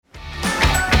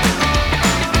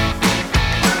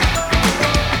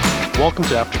Welcome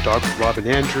to After Dark with Rob and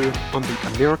Andrew on the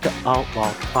America Out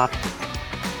Loud platform.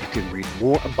 You can read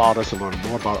more about us and learn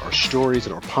more about our stories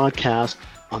and our podcast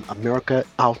on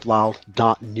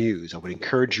americaoutloud.news. I would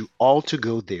encourage you all to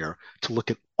go there to look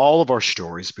at all of our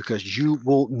stories because you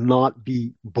will not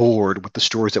be bored with the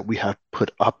stories that we have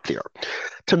put up there.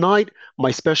 Tonight,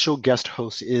 my special guest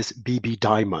host is BB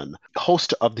Diamond,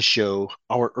 host of the show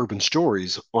Our Urban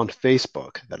Stories on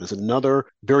Facebook. That is another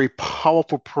very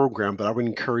powerful program that I would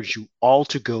encourage you all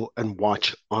to go and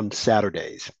watch on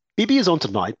Saturdays. BB is on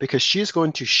tonight because she is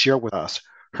going to share with us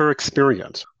her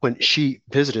experience when she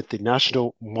visited the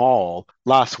National Mall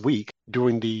last week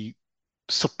during the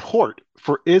Support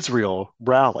for Israel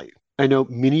rally. I know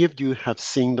many of you have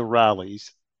seen the rallies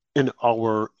in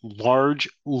our large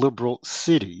liberal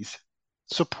cities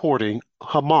supporting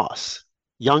Hamas,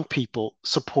 young people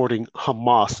supporting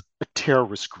Hamas, a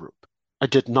terrorist group. I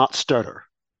did not stutter.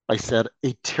 I said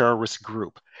a terrorist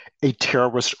group, a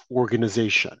terrorist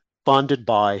organization funded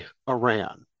by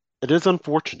Iran. It is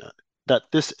unfortunate that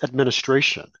this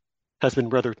administration has been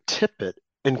rather tepid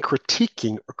in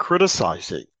critiquing or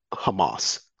criticizing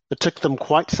Hamas. It took them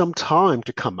quite some time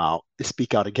to come out and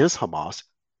speak out against Hamas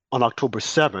on October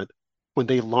 7th when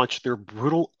they launched their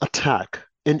brutal attack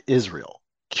in Israel,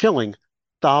 killing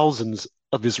thousands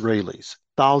of Israelis,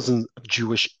 thousands of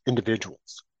Jewish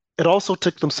individuals. It also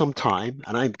took them some time,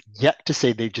 and I'm yet to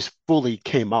say they just fully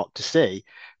came out to say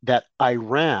that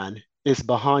Iran is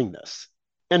behind this.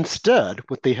 Instead,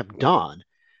 what they have done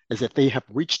is that they have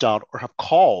reached out or have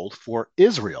called for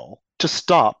Israel to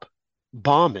stop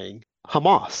bombing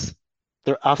Hamas.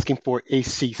 They're asking for a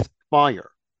ceasefire.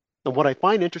 And what I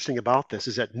find interesting about this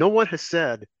is that no one has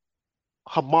said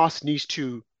Hamas needs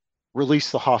to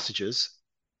release the hostages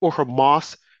or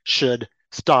Hamas should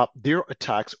stop their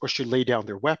attacks or should lay down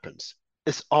their weapons.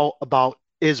 It's all about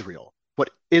Israel, what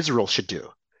Israel should do.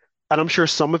 And I'm sure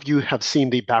some of you have seen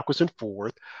the backwards and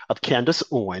forth of Candace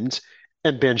Owens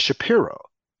and Ben Shapiro.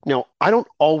 Now, I don't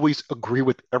always agree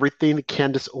with everything that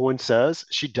Candace Owens says.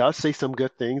 She does say some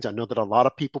good things. I know that a lot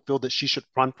of people feel that she should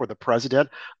run for the president.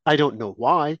 I don't know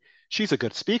why. She's a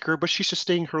good speaker, but she should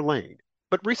stay in her lane.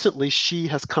 But recently, she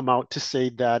has come out to say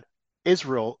that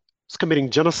Israel is committing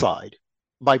genocide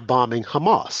by bombing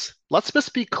Hamas. Let's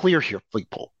just be clear here,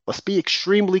 people. Let's be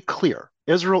extremely clear.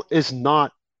 Israel is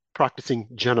not practicing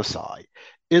genocide.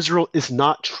 Israel is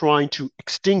not trying to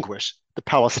extinguish the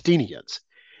Palestinians.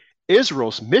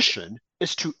 Israel's mission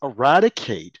is to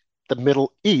eradicate the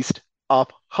Middle East of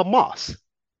Hamas.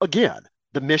 Again,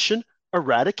 the mission,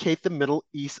 eradicate the Middle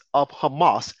East of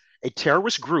Hamas, a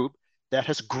terrorist group that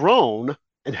has grown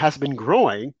and has been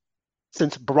growing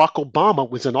since Barack Obama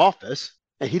was in office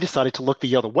and he decided to look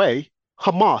the other way.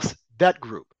 Hamas, that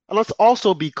group. And let's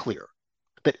also be clear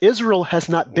that Israel has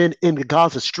not been in the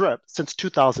Gaza Strip since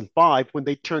 2005 when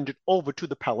they turned it over to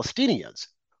the Palestinians,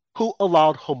 who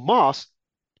allowed Hamas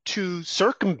to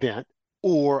circumvent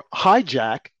or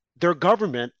hijack their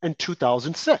government in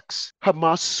 2006.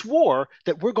 Hamas swore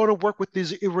that we're going to work with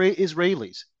these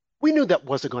Israelis. We knew that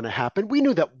wasn't going to happen. We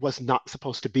knew that was not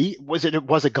supposed to be. It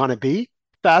wasn't going to be.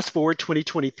 Fast forward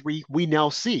 2023, we now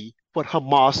see what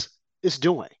Hamas is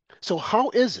doing. So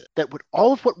how is it that with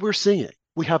all of what we're seeing,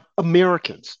 we have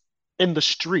Americans in the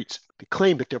streets that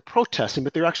claim that they're protesting,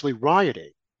 but they're actually rioting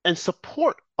in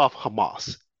support of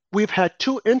Hamas? We've had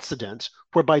two incidents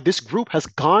whereby this group has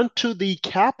gone to the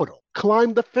Capitol,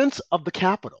 climbed the fence of the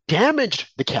Capitol, damaged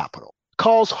the Capitol,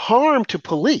 caused harm to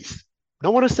police.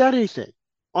 No one has said anything.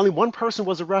 Only one person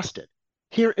was arrested.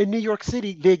 Here in New York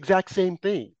City, the exact same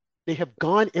thing. They have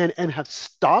gone in and have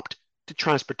stopped the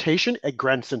transportation at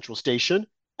Grand Central Station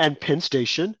and Penn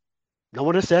Station. No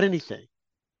one has said anything.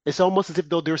 It's almost as if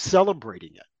though they're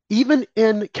celebrating it. Even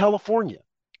in California,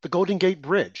 the Golden Gate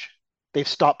Bridge, they've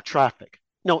stopped traffic.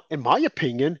 Now, in my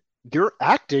opinion, they're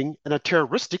acting in a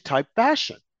terroristic type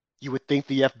fashion. You would think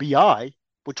the FBI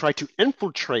would try to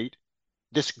infiltrate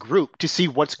this group to see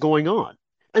what's going on.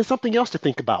 And something else to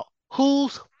think about.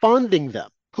 Who's funding them?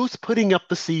 Who's putting up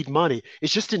the seed money? It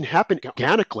just didn't happen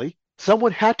organically.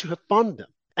 Someone had to have funded them.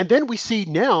 And then we see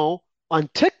now on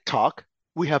TikTok,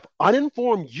 we have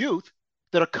uninformed youth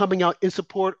that are coming out in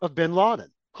support of bin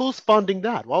Laden. Who's funding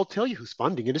that? Well, I'll tell you who's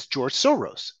funding it. It's George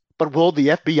Soros. But will the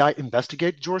FBI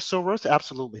investigate George Soros?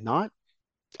 Absolutely not.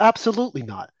 Absolutely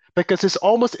not. Because it's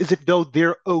almost as if though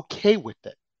they're okay with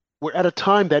it. We're at a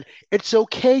time that it's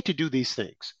okay to do these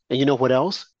things. And you know what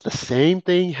else? The same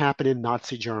thing happened in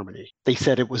Nazi Germany. They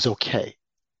said it was okay.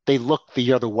 They looked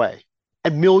the other way.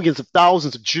 And millions of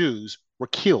thousands of Jews were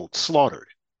killed, slaughtered.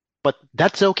 But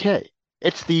that's okay.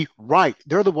 It's the right.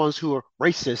 They're the ones who are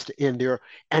racist and they're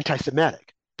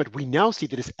anti-Semitic. But we now see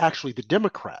that it's actually the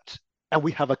Democrats And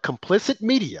we have a complicit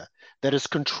media that is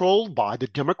controlled by the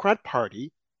Democrat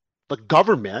Party, the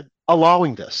government,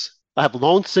 allowing this. I have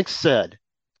long since said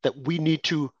that we need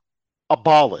to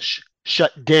abolish,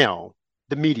 shut down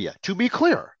the media. To be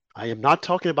clear, I am not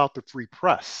talking about the free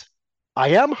press. I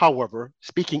am, however,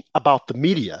 speaking about the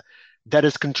media that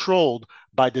is controlled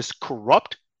by this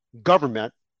corrupt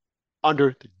government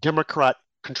under the Democrat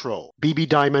control. BB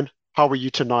Diamond, how are you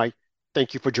tonight?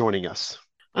 Thank you for joining us.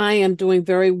 I am doing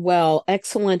very well.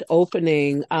 Excellent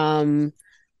opening. And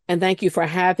thank you for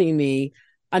having me.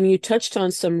 You touched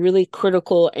on some really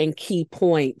critical and key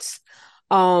points.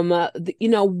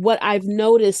 What I've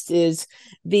noticed is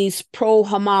these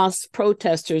pro-Hamas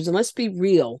protesters, and let's be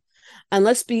real, and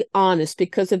let's be honest,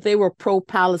 because if they were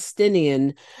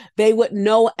pro-Palestinian, they would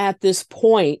know at this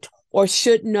point or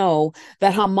should know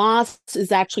that Hamas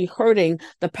is actually hurting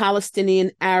the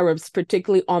Palestinian Arabs,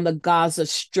 particularly on the Gaza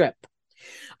Strip.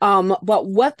 But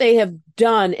what they have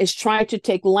done is try to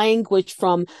take language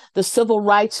from the civil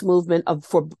rights movement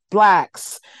for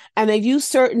Blacks, and they use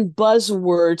certain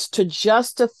buzzwords to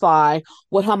justify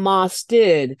what Hamas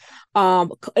did.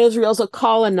 Israel's a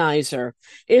colonizer.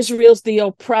 Israel's the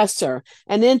oppressor,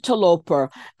 an interloper,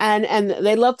 and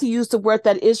they love to use the word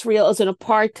that Israel is an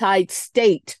apartheid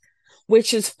state,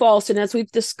 which is false. And as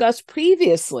we've discussed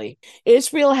previously,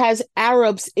 Israel has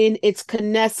Arabs in its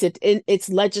Knesset, in its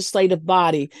legislative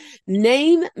body.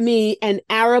 Name me an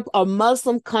Arab or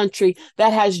Muslim country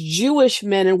that has Jewish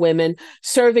men and women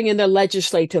serving in their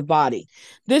legislative body.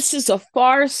 This is a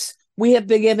farce. We have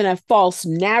been given a false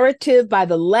narrative by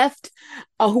the left,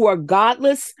 who are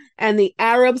godless, and the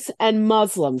Arabs and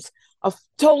Muslims, a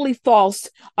totally false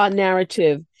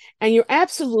narrative. And you're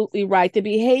absolutely right. The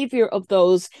behavior of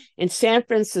those in San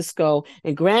Francisco,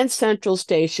 in Grand Central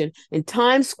Station, in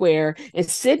Times Square, in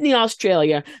Sydney,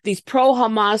 Australia, these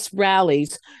pro-Hamas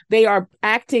rallies, they are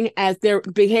acting as they're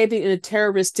behaving in a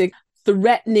terroristic,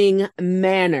 threatening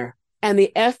manner. And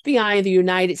the FBI in the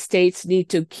United States need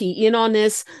to key in on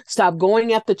this, stop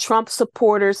going after Trump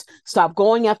supporters, stop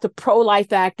going after pro-life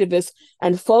activists,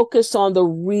 and focus on the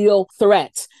real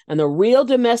threats. And the real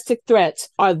domestic threats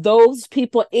are those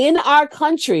people in our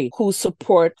country who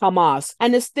support Hamas.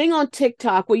 And this thing on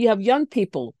TikTok where you have young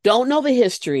people, don't know the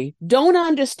history, don't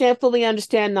fully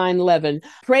understand 9/11,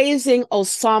 praising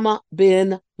Osama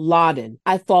bin Laden.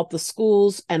 I fault the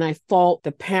schools and I fault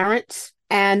the parents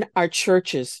and our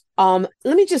churches. Let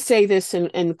me just say this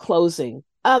in closing.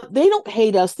 They don't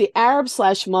hate us. The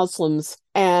Arab/Muslims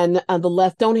and the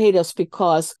left don't hate us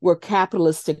because we're a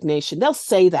capitalistic nation. They'll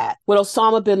say that, what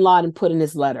Osama bin Laden put in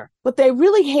his letter. What they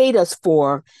really hate us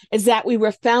for is that we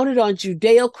were founded on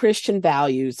Judeo-Christian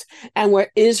values and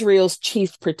we're Israel's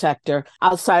chief protector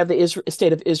outside of the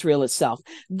state of Israel itself.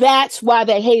 That's why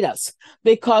they hate us,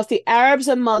 because the Arabs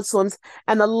and Muslims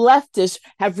and the leftists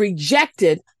have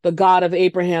rejected the God of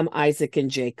Abraham, Isaac,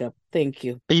 and Jacob. Thank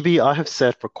you. BB, I have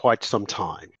said for quite some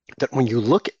time that when you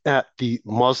look at the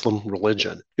Muslim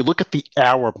religion, you look at the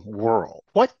Arab world,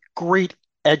 what great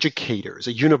educators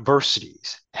or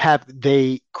universities have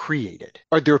they created?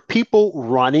 Are there people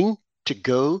running to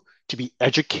go to be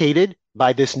educated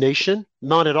by this nation?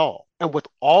 Not at all. And with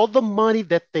all the money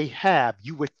that they have,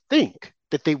 you would think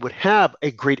that they would have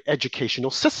a great educational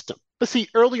system. But see,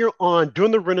 earlier on,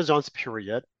 during the Renaissance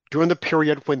period, during the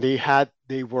period when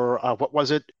they were, what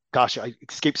was it? Gosh, it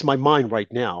escapes my mind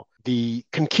right now. The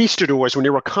conquistadors, when they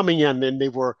were coming in and they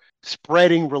were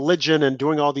spreading religion and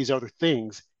doing all these other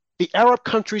things, the Arab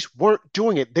countries weren't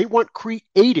doing it. They weren't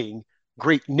creating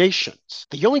great nations.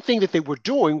 The only thing that they were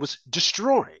doing was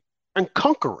destroying and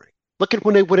conquering. Look at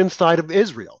when they went inside of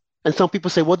Israel. And some people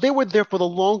say, well, they were there for the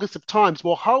longest of times.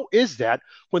 Well, how is that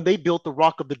when they built the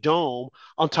Rock of the Dome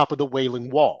on top of the Wailing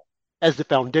Wall as the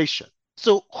foundation?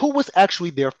 So who was actually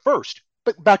there first?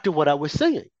 But back to what I was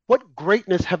saying. What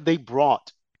greatness have they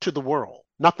brought to the world?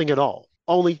 Nothing at all.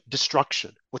 Only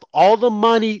destruction with all the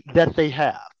money that they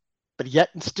have. But yet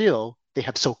and still, they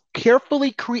have so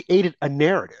carefully created a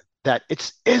narrative that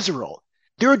it's Israel.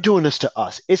 They're doing this to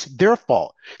us. It's their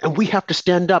fault. And we have to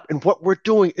stand up. And what we're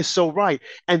doing is so right.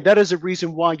 And that is the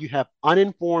reason why you have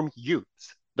uninformed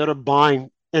youths that are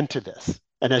buying into this.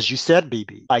 And as you said,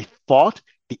 BB, I fought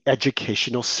the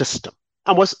educational system.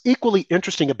 And what's equally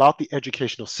interesting about the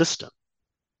educational system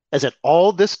is that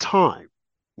all this time,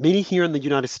 many here in the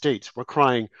United States were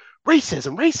crying,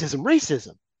 racism, racism,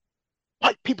 racism.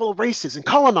 White people are racist and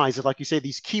colonizers, like you say,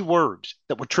 these key words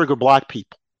that would trigger Black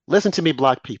people. Listen to me,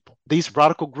 Black people. These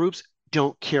radical groups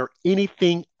don't care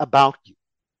anything about you.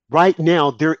 Right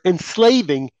now, they're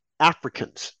enslaving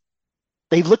Africans.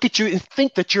 They look at you and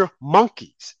think that you're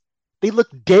monkeys. They look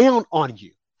down on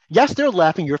you. Yes, they're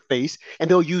laughing in your face and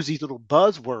they'll use these little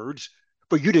buzzwords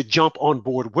for you to jump on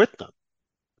board with them.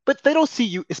 But they don't see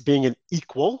you as being an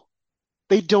equal.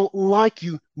 They don't like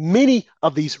you, many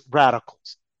of these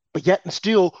radicals. But yet and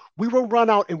still, we will run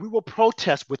out and we will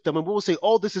protest with them and we will say,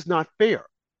 oh, this is not fair.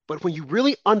 But when you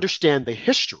really understand the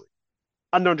history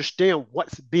and understand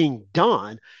what's being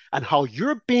done and how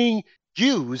you're being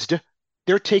used,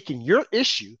 they're taking your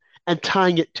issue and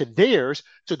tying it to theirs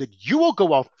so that you will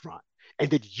go out front and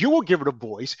that you will give it a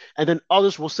voice. And then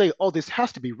others will say, oh, this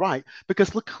has to be right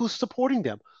because look who's supporting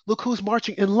them. Look who's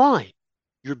marching in line.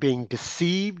 You're being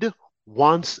deceived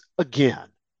once again,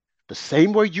 the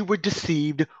same way you were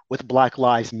deceived with Black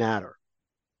Lives Matter.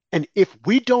 And if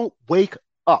we don't wake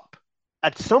up,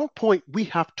 at some point we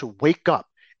have to wake up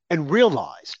and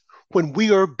realize when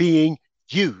we are being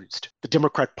used. The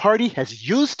Democrat Party has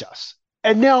used us.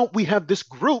 And now we have this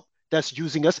group that's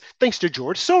using us thanks to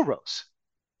George Soros.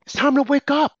 It's time to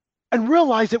wake up and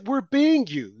realize that we're being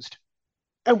used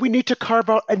and we need to carve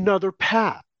out another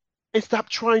path and stop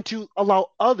trying to allow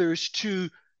others to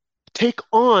take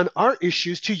on our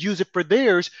issues to use it for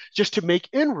theirs just to make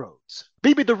inroads.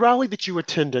 Bibi, the rally that you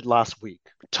attended last week,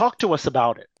 talk to us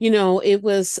about it. It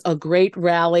was a great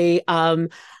rally.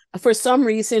 For some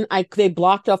reason, they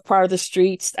blocked off part of the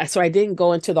streets, so I didn't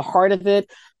go into the heart of it.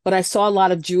 But I saw a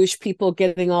lot of Jewish people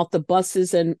getting off the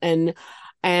buses and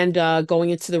going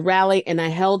into the rally, and I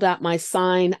held out my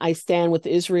sign, "I stand with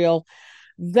Israel."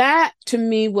 That to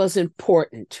me was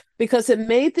important because it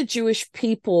made the Jewish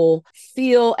people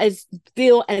feel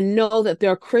and know that there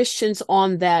are Christians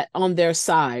on their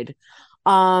side.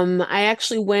 I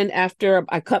actually went after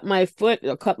I cut my foot,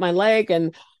 or cut my leg,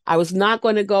 and I was not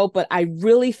going to go, but I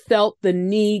really felt the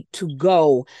need to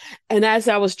go. And as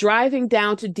I was driving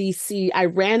down to DC, I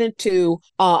ran into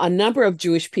a number of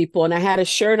Jewish people, and I had a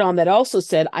shirt on that also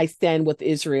said, "I stand with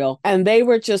Israel." And they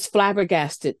were just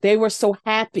flabbergasted. They were so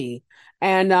happy.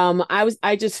 And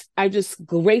I just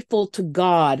grateful to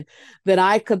God that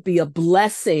I could be a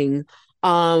blessing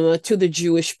to the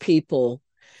Jewish people.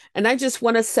 And I just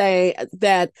want to say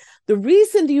that the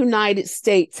reason the United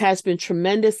States has been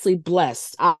tremendously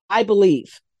blessed, I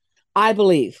believe,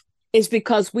 is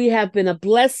because we have been a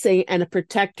blessing and a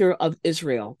protector of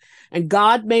Israel. And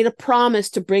God made a promise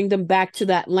to bring them back to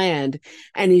that land.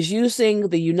 And he's using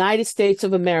the United States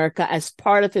of America as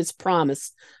part of his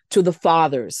promise to the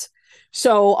fathers.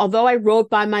 So although I rode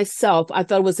by myself, I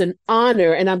thought it was an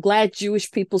honor, and I'm glad Jewish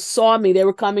people saw me. They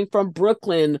were coming from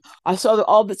Brooklyn. I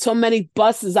saw so many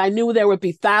buses. I knew there would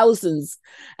be thousands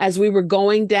as we were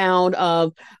going down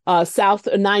South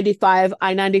 95,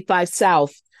 I-95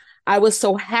 South. I was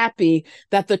so happy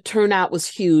that the turnout was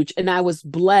huge, and I was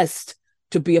blessed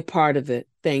to be a part of it.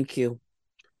 Thank you.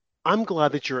 I'm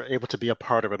glad that you're able to be a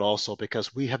part of it also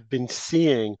because we have been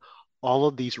seeing all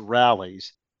of these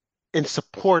rallies in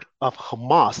support of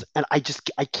Hamas. And I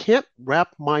can't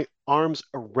wrap my arms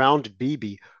around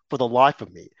Bibi for the life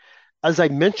of me. As I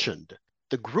mentioned,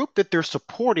 the group that they're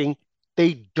supporting,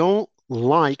 they don't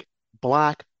like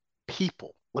Black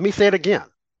people. Let me say it again.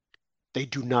 They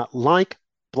do not like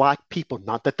Black people.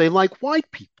 Not that they like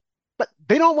white people, but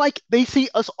they see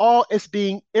us all as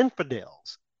being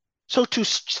infidels. So to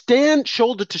stand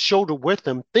shoulder to shoulder with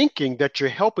them, thinking that you're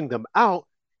helping them out,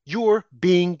 you're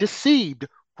being deceived.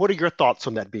 What are your thoughts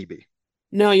on that, Bibi?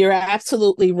 No, you're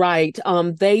absolutely right.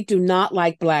 They do not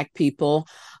like Black people.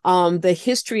 The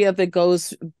history of it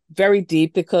goes very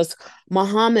deep because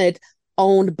Muhammad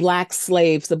owned Black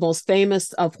slaves, the most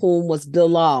famous of whom was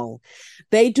Bilal.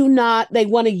 They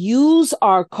want to use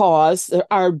our cause,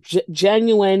 our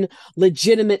genuine,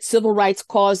 legitimate civil rights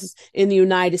causes in the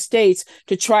United States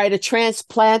to try to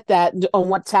transplant that on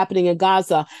what's happening in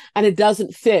Gaza, and it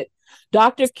doesn't fit.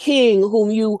 Dr. King,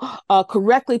 whom you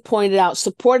correctly pointed out,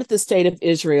 supported the state of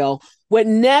Israel, would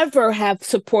never have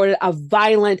supported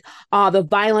the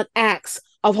violent acts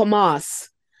of Hamas.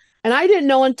 And I didn't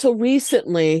know until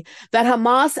recently that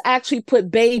Hamas actually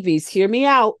put babies, hear me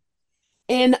out,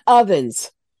 in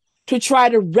ovens to try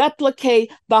to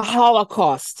replicate the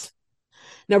Holocaust.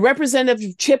 Now,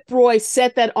 Representative Chip Roy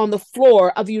said that on the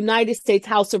floor of the United States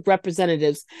House of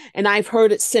Representatives, and I've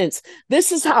heard it since.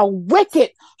 This is how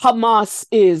wicked Hamas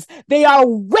is. They are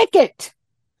wicked.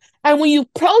 And when you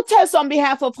protest on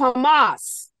behalf of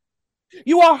Hamas,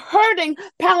 you are hurting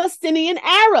Palestinian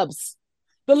Arabs.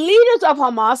 The leaders of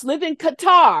Hamas live in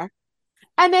Qatar,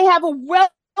 and they have a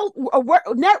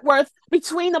net worth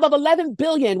between them of 11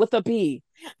 billion with a B.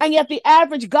 And yet the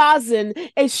average Gazan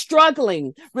is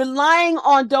struggling, relying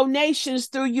on donations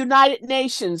through United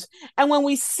Nations. And when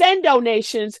we send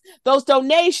donations, those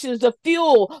donations, the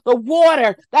fuel, the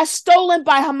water, that's stolen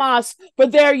by Hamas for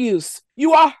their use.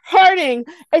 You are hurting.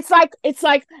 It's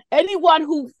like anyone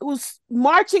who's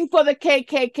marching for the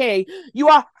KKK. You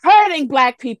are hurting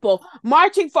Black people.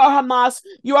 Marching for Hamas,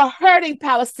 you are hurting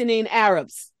Palestinian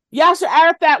Arabs. Yasser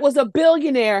Arafat was a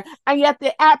billionaire, and yet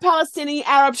the Palestinian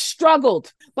Arabs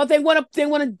struggled. But they want to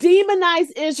demonize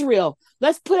Israel.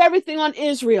 Let's put everything on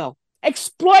Israel.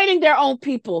 Exploiting their own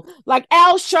people, like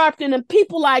Al Sharpton and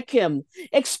people like him.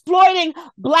 Exploiting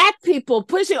Black people,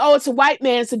 pushing, oh, it's a white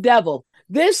man, it's a devil.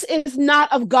 This is not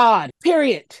of God,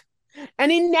 period.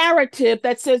 Any narrative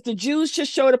that says the Jews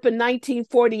just showed up in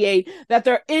 1948, that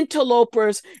they're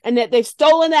interlopers and that they've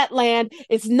stolen that land,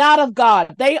 is not of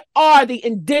God. They are the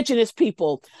indigenous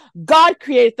people. God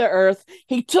created the earth.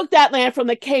 He took that land from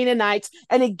the Canaanites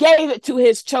and he gave it to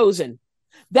his chosen.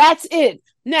 That's it.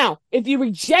 Now, if you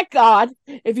reject God,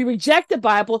 if you reject the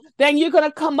Bible, then you're going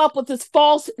to come up with this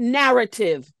false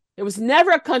narrative. There was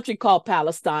never a country called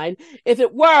Palestine. If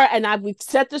it were, and we've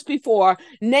said this before,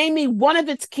 name me one of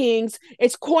its kings,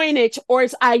 its coinage, or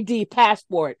its ID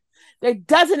passport. That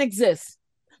doesn't exist.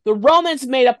 The Romans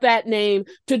made up that name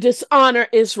to dishonor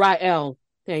Israel.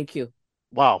 Thank you.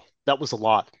 Wow, that was a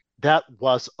lot. That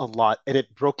was a lot, and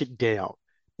it broke it down.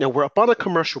 Now, we're up on a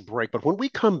commercial break, but when we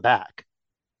come back,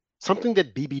 something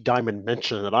that BB Diamond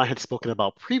mentioned that I had spoken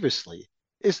about previously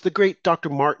is the great Dr.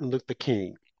 Martin Luther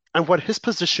King and what his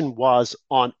position was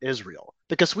on Israel.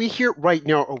 Because we hear right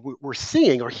now, or we're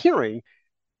seeing or hearing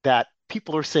that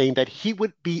people are saying that he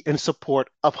would be in support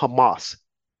of Hamas.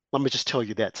 Let me just tell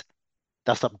you that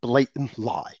that's a blatant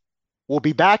lie. We'll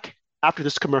be back after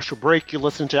this commercial break. You're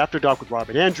listening to After Dark with Rob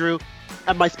and Andrew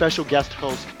and my special guest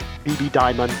host, BB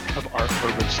Diamond of Art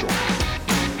Urban Stories.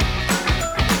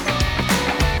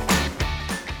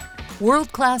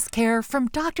 World-class care from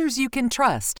doctors you can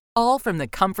trust, all from the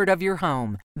comfort of your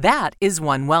home. That is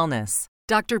One Wellness.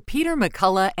 Dr. Peter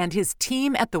McCullough and his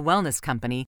team at The Wellness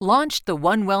Company launched the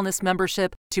One Wellness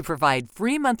membership to provide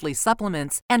free monthly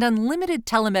supplements and unlimited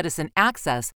telemedicine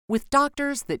access with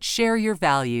doctors that share your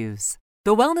values.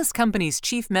 The Wellness Company's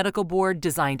Chief Medical Board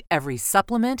designed every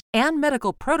supplement and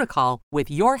medical protocol with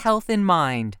your health in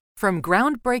mind. From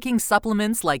groundbreaking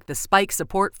supplements like the Spike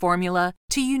Support Formula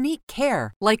to unique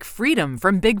care like Freedom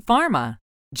from Big Pharma.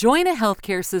 Join a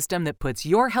healthcare system that puts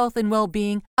your health and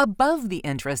well-being above the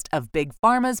interest of Big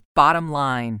Pharma's bottom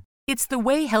line. It's the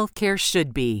way healthcare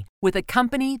should be, with a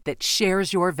company that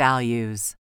shares your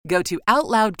values. Go to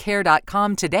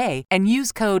OutLoudCare.com today and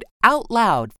use code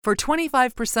OUTLOUD for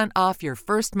 25% off your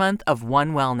first month of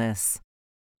One Wellness.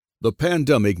 The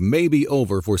pandemic may be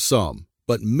over for some,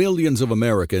 but millions of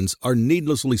Americans are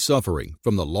needlessly suffering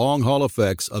from the long-haul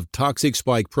effects of toxic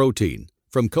spike protein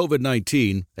from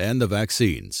COVID-19 and the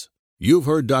vaccines. You've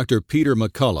heard Dr. Peter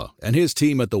McCullough and his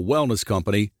team at the Wellness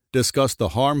Company discuss the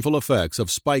harmful effects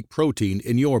of spike protein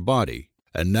in your body.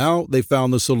 And now they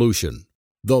found the solution.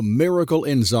 The miracle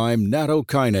enzyme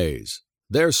nattokinase.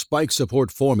 Their spike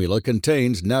support formula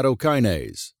contains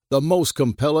nattokinase, the most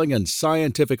compelling and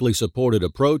scientifically supported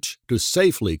approach to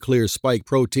safely clear spike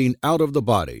protein out of the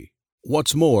body.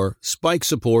 What's more, spike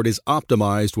support is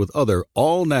optimized with other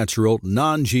all-natural,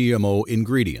 non-GMO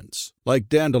ingredients, like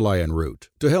dandelion root,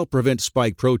 to help prevent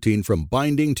spike protein from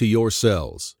binding to your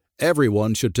cells.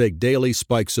 Everyone should take daily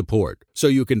spike support so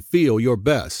you can feel your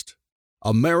best.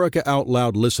 America Out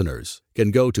Loud listeners can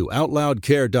go to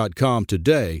OutLoudCare.com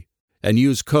today and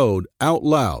use code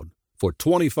OUTLOUD for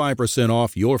 25%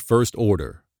 off your first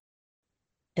order.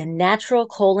 The Natural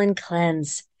Colon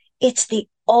Cleanse. It's the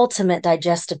ultimate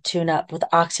digestive tune-up with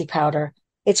Oxy powder.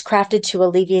 It's crafted to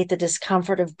alleviate the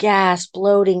discomfort of gas,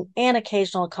 bloating, and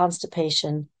occasional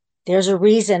constipation. There's a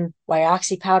reason why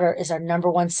Oxy powder is our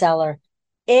 #1 seller.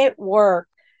 It worked.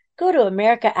 Go to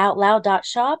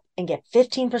AmericaOutloud.shop and get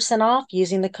 15% off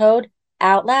using the code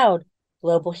OUTLOUD.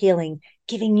 Global Healing,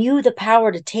 giving you the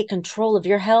power to take control of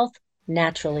your health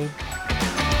naturally.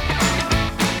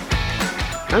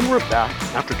 And we're back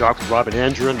after Dark with Rob and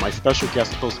Andrew and my special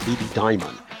guest host, BB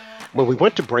Diamond. When we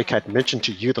went to break, I'd mentioned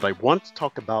to you that I wanted to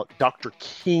talk about Dr.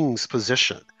 King's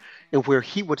position and where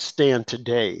he would stand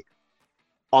today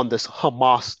on this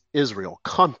Hamas-Israel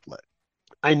conflict.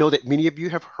 I know that many of you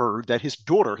have heard that his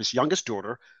daughter, his youngest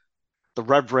daughter, the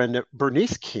Reverend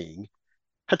Bernice King,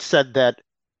 had said that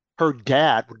her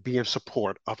dad would be in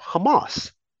support of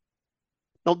Hamas.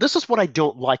 Now, this is what I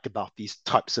don't like about these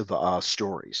types of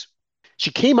stories.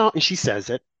 She came out and she says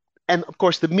it. And of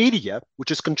course, the media,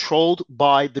 which is controlled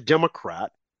by the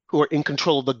Democrat, who are in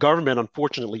control of the government,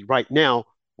 unfortunately, right now,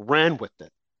 ran with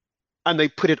it and they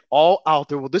put it all out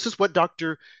there. Well, this is what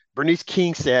Dr. Bernice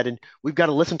King said, and we've got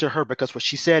to listen to her because what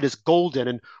she said is golden,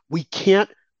 and we can't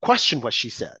question what she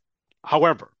said.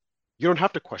 However, you don't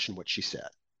have to question what she said.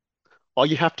 All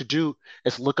you have to do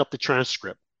is look up the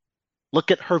transcript,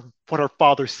 look at her what her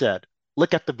father said,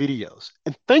 look at the videos,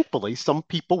 and thankfully, some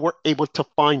people were able to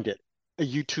find it, a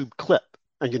YouTube clip.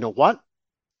 And you know what?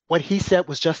 What he said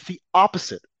was just the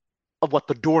opposite of what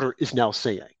the daughter is now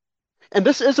saying. And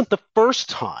this isn't the first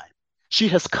time she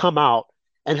has come out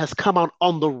and has come out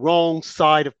on the wrong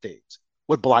side of things.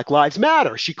 With Black Lives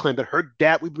Matter, she claimed that her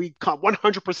dad would be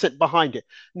 100% behind it.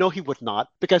 No, he would not,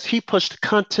 because he pushed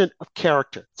content of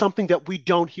character, something that we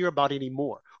don't hear about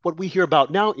anymore. What we hear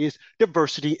about now is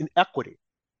diversity and equity.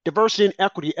 Diversity and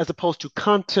equity as opposed to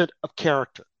content of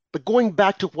character. But going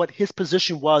back to what his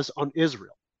position was on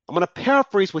Israel, I'm going to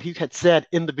paraphrase what he had said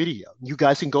in the video. You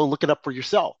guys can go and look it up for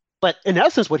yourself. But in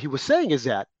essence, what he was saying is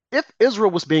that if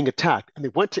Israel was being attacked and they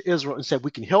went to Israel and said,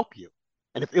 we can help you,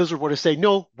 and if Israel were to say,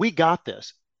 no, we got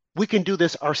this, we can do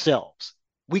this ourselves,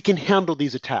 we can handle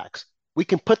these attacks, we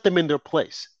can put them in their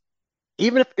place.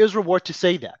 Even if Israel were to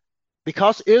say that,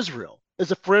 because Israel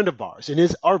is a friend of ours and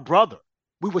is our brother,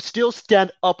 we would still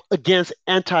stand up against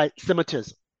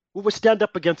anti-Semitism. We would stand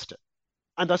up against it.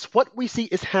 And that's what we see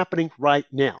is happening right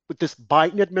now with this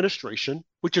Biden administration,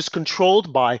 which is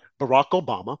controlled by Barack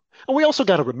Obama. And we also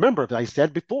got to remember, as I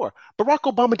said before,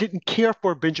 Barack Obama didn't care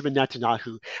for Benjamin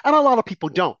Netanyahu. And a lot of people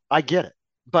don't. I get it.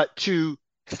 But to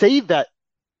say that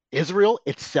Israel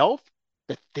itself,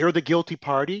 that they're the guilty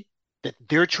party, that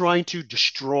they're trying to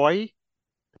destroy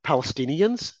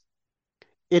Palestinians,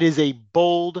 it is a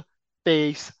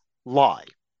bold-faced lie.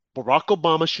 Barack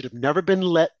Obama should have never been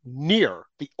let near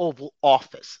the Oval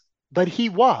Office, but he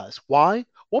was. Why?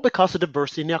 Well, because of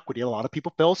diversity and equity. A lot of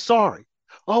people felt sorry.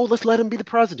 Oh, let's let him be the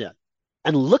president.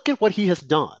 And look at what he has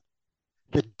done.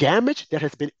 The damage that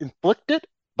has been inflicted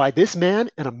by this man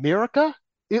in America,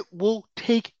 it will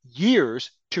take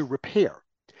years to repair.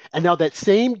 And now that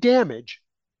same damage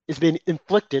is being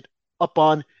inflicted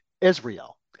upon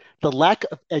Israel. The lack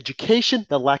of education,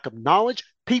 the lack of knowledge,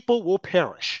 people will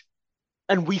perish.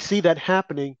 And we see that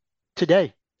happening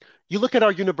today. You look at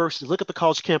our universities, look at the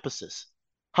college campuses,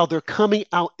 how they're coming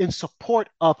out in support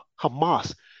of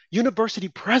Hamas. University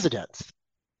presidents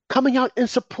coming out in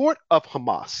support of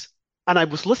Hamas. And I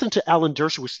was listening to Alan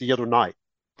Dershowitz the other night,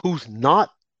 who's not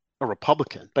a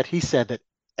Republican, but he said that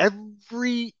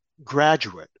every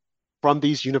graduate from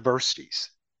these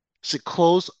universities should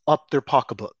close up their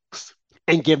pocketbooks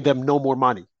and give them no more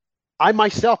money. I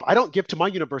myself, I don't give to my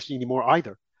university anymore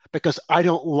either, because I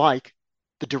don't like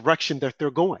the direction that they're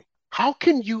going. How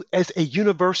can you, as a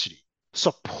university,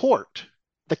 support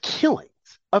the killings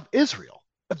of Israel,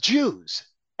 of Jews,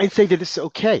 and say that it's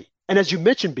okay? And as you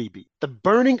mentioned, BB, the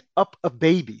burning up of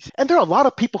babies. And there are a lot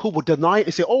of people who will deny it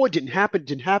and say, oh, it didn't happen, it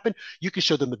didn't happen. You can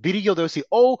show them the video, they'll say,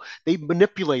 oh, they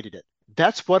manipulated it.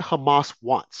 That's what Hamas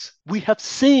wants. We have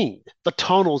seen the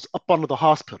tunnels up under the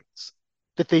hospitals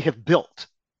that they have built,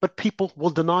 but people will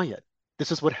deny it.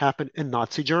 This is what happened in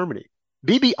Nazi Germany.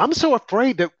 BB, I'm so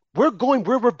afraid that we're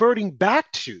reverting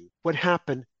back to what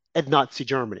happened at Nazi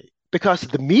Germany because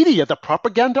the media, the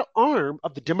propaganda arm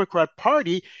of the Democrat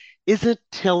Party, isn't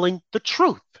telling the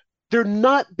truth. They're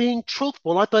not being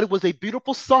truthful. I thought it was a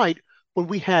beautiful sight when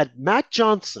we had Mike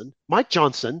Johnson,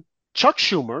 Chuck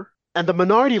Schumer, and the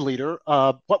minority leader,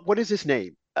 what is his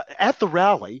name? At the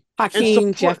rally.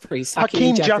 Hakeem Jeffries.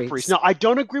 Hakeem Jeffries. Now, I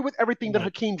don't agree with everything that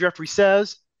Hakeem Jeffries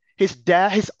says. His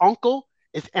dad, his uncle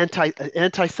is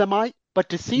anti-Semite, but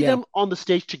to see them on the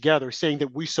stage together saying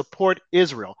that we support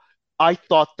Israel, I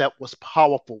thought that was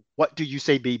powerful. What do you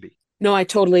say, BB? No, I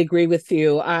totally agree with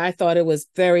you. I thought it was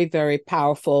very, very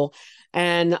powerful.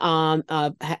 And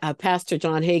Pastor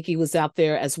John Hagee was out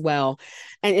there as well.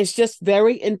 And it's just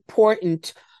very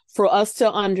important for us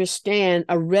to understand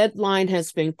a red line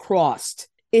has been crossed.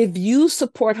 If you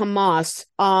support Hamas,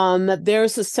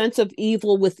 there's a sense of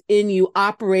evil within you,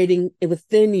 operating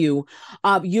within you.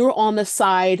 You're on the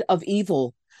side of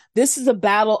evil. This is a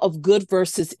battle of good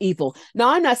versus evil.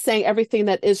 Now, I'm not saying everything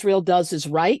that Israel does is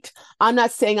right. I'm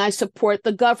not saying I support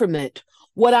the government.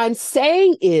 What I'm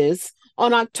saying is,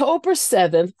 on October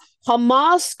 7th,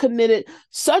 Hamas committed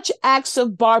such acts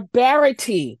of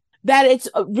barbarity that it's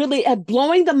really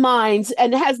blowing the minds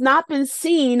and has not been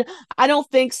seen, I don't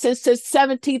think, since the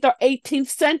 17th or 18th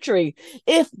century.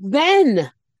 If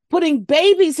then putting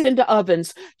babies into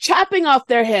ovens, chopping off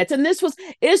their heads. And this was,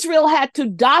 Israel had to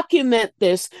document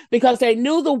this because they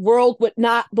knew the world would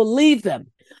not believe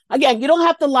them. Again, you don't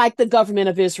have to like the government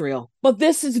of Israel, but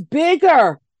this is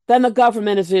bigger than the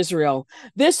government of Israel.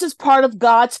 This is part of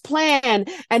God's plan.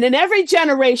 And in every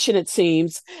generation, it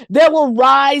seems, there will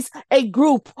rise a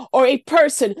group or a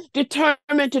person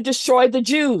determined to destroy the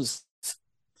Jews.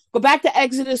 Go back to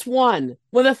Exodus 1,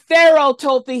 when the Pharaoh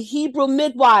told the Hebrew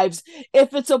midwives,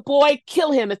 if it's a boy,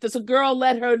 kill him. If it's a girl,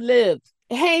 let her live.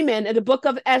 Haman in the book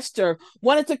of Esther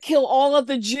wanted to kill all of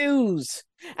the Jews.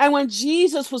 And when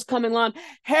Jesus was coming along,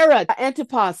 Herod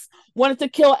Antipas wanted to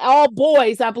kill all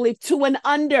boys, I believe 2 and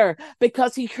under,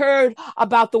 because he heard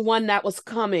about the one that was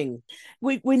coming.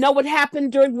 We know what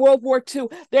happened during World War II.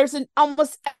 There's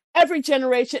almost every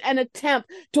generation an attempt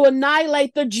to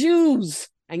annihilate the Jews,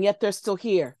 and yet they're still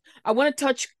here. I want to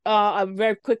touch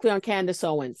very quickly on Candace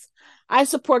Owens. I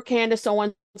support Candace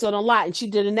Owens on a lot, and she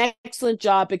did an excellent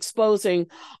job exposing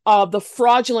the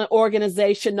fraudulent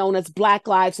organization known as Black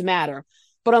Lives Matter.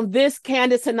 But on this,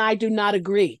 Candace and I do not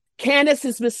agree. Candace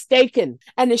is mistaken.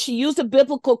 And she used a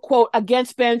biblical quote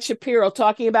against Ben Shapiro,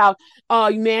 talking about,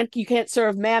 man, you can't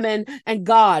serve mammon and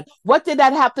God. What did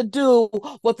that have to do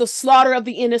with the slaughter of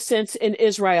the innocents in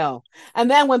Israel? And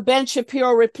then when Ben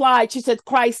Shapiro replied, she said,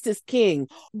 Christ is king.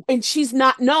 And she's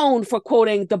not known for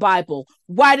quoting the Bible.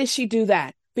 Why did she do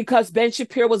that? Because Ben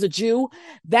Shapiro was a Jew?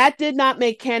 That did not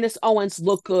make Candace Owens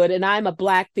look good. And I'm a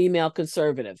Black female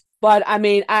conservative. But I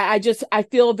mean, I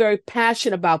feel very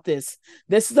passionate about this.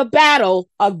 This is a battle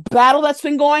that's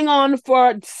been going on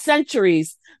for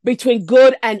centuries between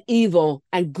good and evil,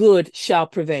 and good shall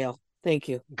prevail. Thank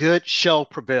you. Good shall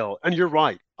prevail. And you're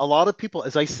right. A lot of people,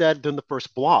 as I said in the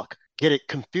first block, get it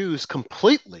confused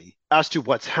completely as to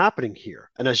what's happening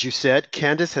here. And as you said,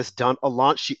 Candace has done a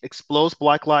lot. She explodes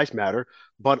Black Lives Matter,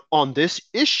 but on this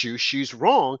issue, she's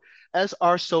wrong, as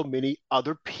are so many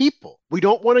other people. We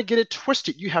don't want to get it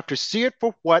twisted. You have to see it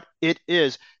for what it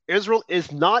is. Israel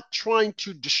is not trying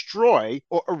to destroy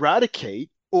or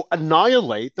eradicate or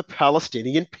annihilate the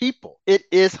Palestinian people. It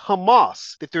is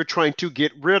Hamas that they're trying to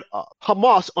get rid of.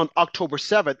 Hamas on October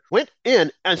 7th went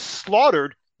in and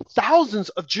slaughtered thousands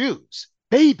of Jews,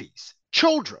 babies,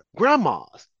 children,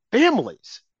 grandmas,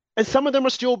 families, and some of them are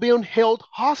still being held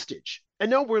hostage. And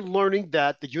now we're learning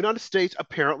that the United States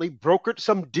apparently brokered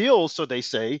some deals, so they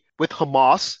say, with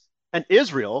Hamas and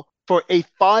Israel for a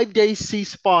 5-day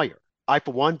ceasefire. I,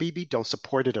 for one, BB, don't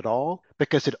support it at all,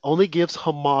 because it only gives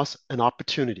Hamas an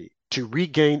opportunity to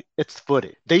regain its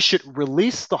footing. They should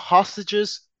release the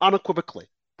hostages unequivocally,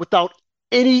 without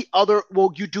any other,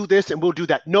 well, you do this and we'll do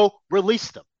that. No, release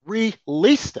them.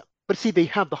 Release them. But see, they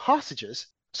have the hostages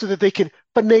so that they can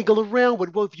finagle around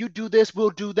with, well, if you do this, we'll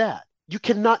do that. You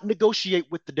cannot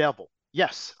negotiate with the devil.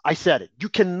 Yes, I said it. You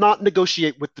cannot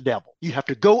negotiate with the devil. You have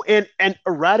to go in and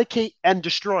eradicate and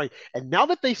destroy. And now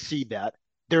that they see that,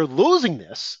 they're losing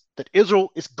this, that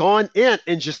Israel is gone in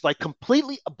and just like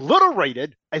completely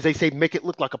obliterated, as they say, make it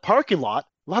look like a parking lot.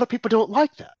 A lot of people don't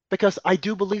like that, because I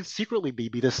do believe secretly,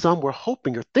 BB, that some were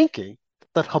hoping or thinking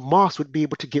that Hamas would be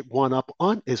able to get one up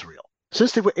on Israel.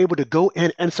 Since they were able to go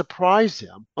in and surprise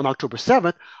them on October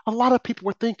 7th, a lot of people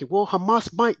were thinking, well,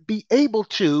 Hamas might be able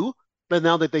to, but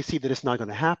now that they see that it's not going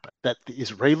to happen, that the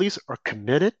Israelis are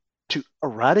committed to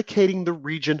eradicating the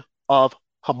region of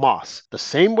Hamas, the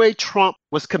same way Trump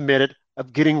was committed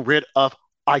of getting rid of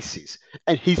ISIS,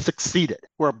 and he succeeded.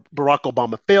 Where Barack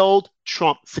Obama failed,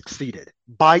 Trump succeeded.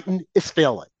 Biden is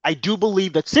failing. I do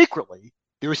believe that secretly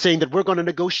they were saying that we're going to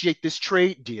negotiate this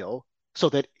trade deal so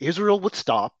that Israel would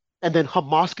stop, and then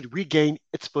Hamas could regain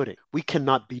its footing. We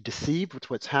cannot be deceived with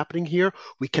what's happening here.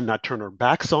 We cannot turn our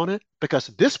backs on it, because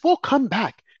this will come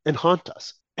back and haunt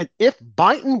us. And if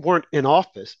Biden weren't in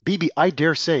office, BB, I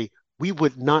dare say, we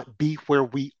would not be where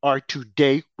we are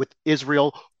today with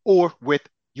Israel or with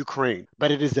Ukraine.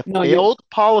 But it is the failed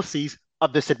policies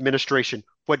of this administration.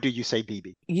 What do you say,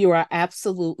 BB? You are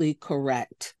absolutely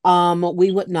correct.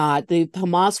 We would not. The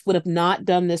Hamas would have not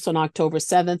done this on October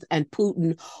 7th, and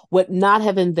Putin would not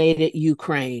have invaded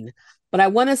Ukraine. But I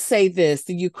want to say this,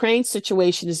 the Ukraine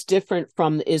situation is different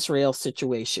from the Israel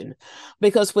situation,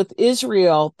 because with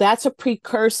Israel, that's a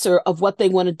precursor of what they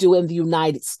want to do in the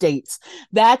United States.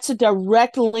 That's a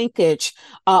direct linkage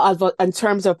in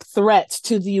terms of threats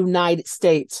to the United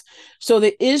States. So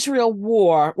the Israel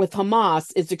war with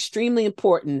Hamas is extremely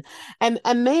important. And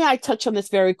may I touch on this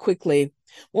very quickly?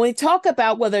 When we talk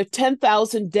about whether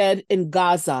 10,000 dead in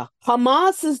Gaza,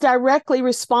 Hamas is directly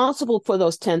responsible for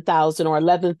those 10,000 or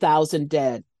 11,000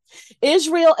 dead.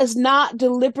 Israel is not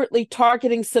deliberately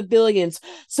targeting civilians.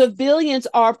 Civilians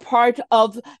are part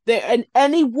of in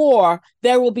any war,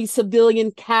 there will be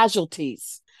civilian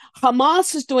casualties.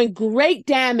 Hamas is doing great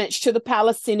damage to the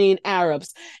Palestinian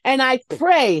Arabs. And I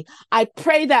pray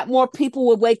that more people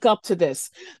will wake up to this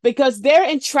because they're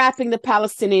entrapping the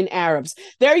Palestinian Arabs.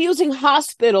 They're using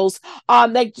hospitals.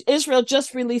 Like Israel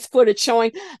just released footage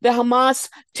showing the Hamas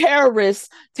terrorists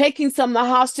taking some of the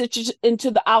hostages into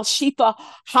the Al Shifa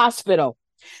hospital.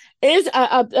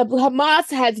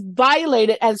 Hamas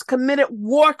has committed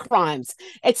war crimes.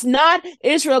 It's not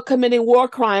Israel committing war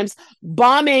crimes,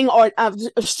 bombing or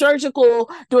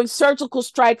doing surgical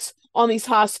strikes on these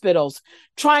hospitals,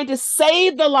 trying to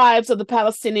save the lives of the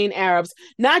Palestinian Arabs,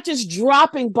 not just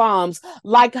dropping bombs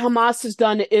like Hamas has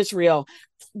done to Israel.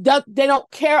 They don't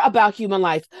care about human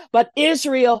life, but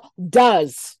Israel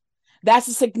does. That's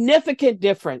a significant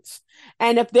difference.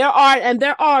 And if there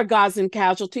are Gazan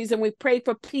casualties, and we pray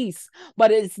for peace,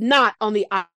 but it's not on the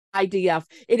IDF.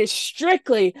 It is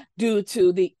strictly due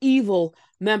to the evil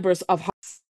members of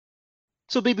Hamas.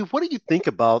 So, baby, what do you think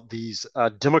about these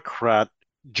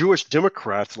Jewish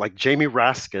Democrats like Jamie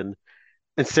Raskin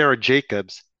and Sarah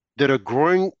Jacobs that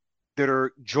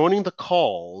are joining the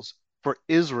calls for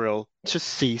Israel to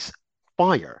cease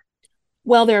fire?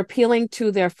 Well, they're appealing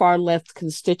to their far left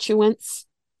constituents.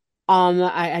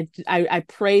 I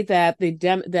pray that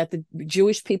the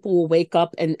Jewish people will wake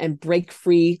up and break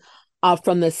free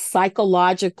from the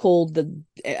psychological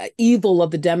evil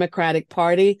of the Democratic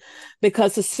Party,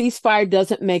 because the ceasefire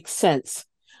doesn't make sense.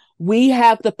 We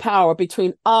have the power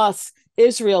between us,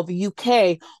 Israel, the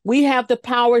UK. We have the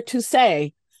power to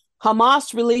say,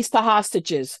 Hamas release the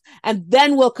hostages, and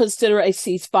then we'll consider a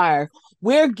ceasefire.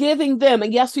 We're giving them,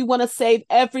 and yes, we want to save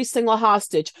every single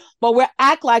hostage, but we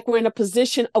act like we're in a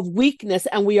position of weakness,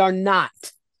 and we are not.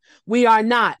 We are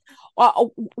not.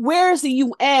 Where is the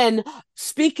UN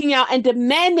speaking out and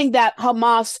demanding that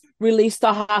Hamas release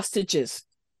the hostages?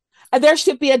 And there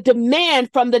should be a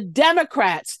demand from the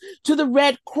Democrats to the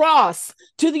Red Cross,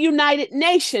 to the United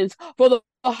Nations for the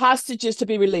hostages to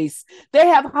be released. They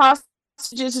have hostages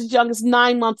as young as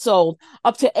 9 months old,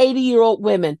 up to 80-year-old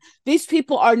women. These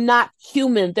people are not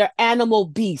human. They're animal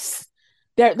beasts.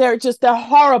 They're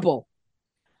horrible.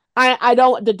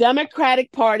 The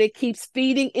Democratic Party keeps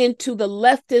feeding into the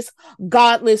leftist,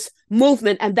 godless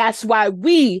movement. And that's why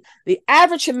we, the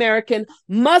average American,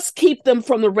 must keep them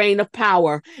from the reign of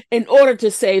power in order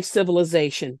to save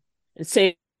civilization and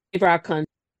save our country.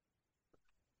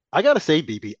 I gotta say,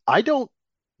 BB, I don't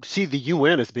see the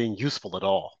UN as being useful at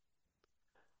all.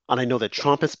 And I know that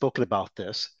Trump has spoken about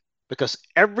this because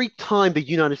every time the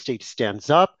United States stands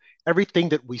up, everything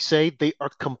that we say, they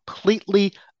are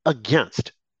completely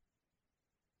against.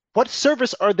 What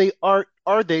service are they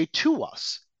to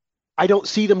us? I don't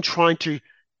see them trying to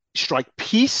strike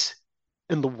peace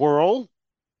in the world.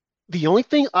 The only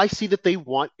thing I see that they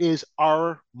want is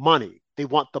our money. They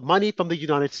want the money from the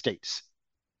United States.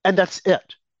 And that's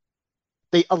it.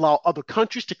 They allow other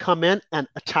countries to come in and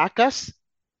attack us,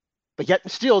 but yet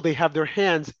still they have their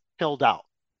hands held out.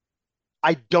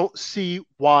 I don't see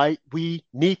why we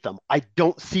need them. I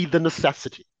don't see the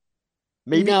necessity.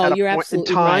 Maybe No, at a you're point in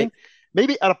absolutely time, right.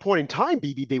 maybe at a point in time,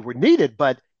 BB, they were needed,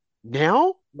 but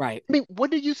now, Right. I mean,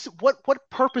 what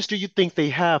purpose do you think they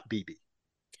have, BB?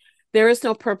 There is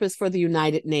no purpose for the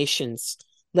United Nations.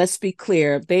 Let's be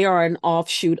clear. They are an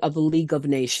offshoot of the League of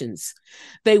Nations.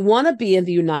 They want to be in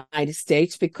the United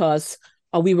States because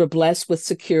we were blessed with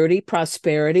security,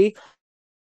 prosperity.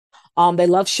 They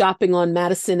love shopping on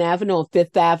Madison Avenue and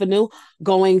Fifth Avenue,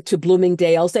 going to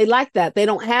Bloomingdale's. They like that. They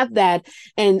don't have that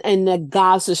in the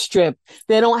Gaza Strip.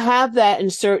 They don't have that in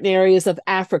certain areas of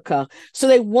Africa. So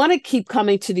they want to keep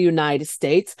coming to the United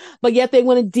States, but yet they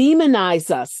want to demonize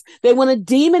us. They want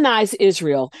to demonize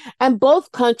Israel. And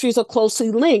both countries are closely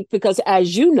linked because,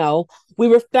 as you know, we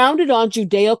were founded on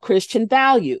Judeo-Christian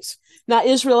values. Now,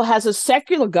 Israel has a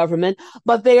secular government,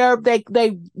 but they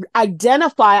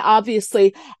identify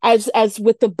obviously as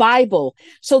with the Bible.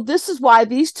 So this is why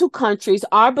these two countries,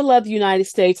 our beloved United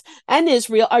States and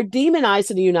Israel, are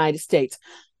demonized in the United States.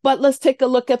 But let's take a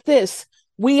look at this.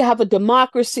 We have a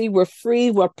democracy. We're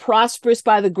free. We're prosperous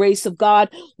by the grace of God.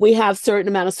 We have certain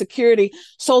amount of security.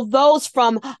 So those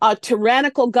from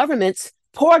tyrannical governments,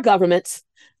 poor governments,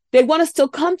 they want to still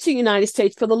come to the United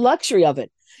States for the luxury of it.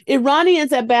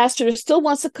 Iranian's ambassador still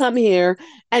wants to come here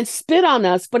and spit on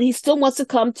us, but he still wants to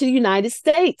come to the United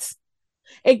States,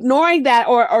 ignoring that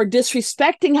or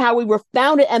disrespecting how we were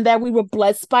founded and that we were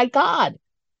blessed by God.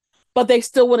 But they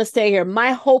still want to stay here.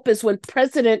 My hope is when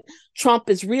President Trump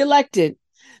is reelected,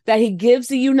 that he gives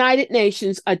the United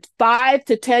Nations a 5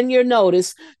 to 10 year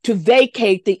notice to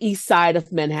vacate the east side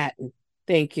of Manhattan.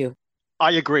 Thank you.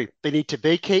 I agree. They need to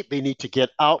vacate. They need to get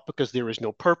out because there is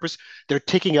no purpose. They're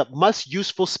taking up much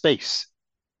useful space.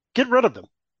 Get rid of them.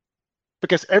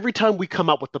 Because every time we come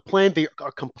up with a plan, they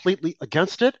are completely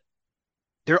against it.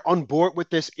 They're on board with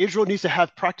this. Israel needs to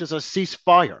have practice a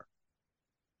ceasefire.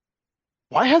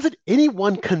 Why hasn't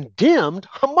anyone condemned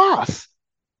Hamas?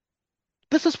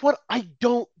 This is what I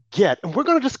don't get. And we're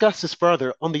going to discuss this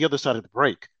further on the other side of the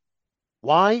break.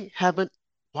 Why haven't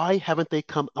they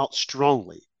come out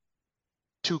strongly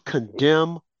to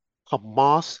condemn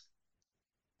Hamas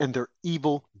and their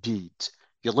evil deeds?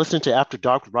 You're listening to After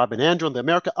Dark with Rob and Andrew on the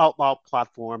America Out Loud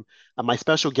platform, and my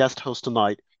special guest host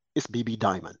tonight is BB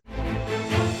Diamond.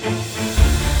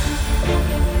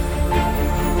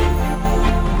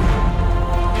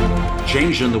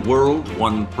 Changing the world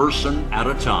one person at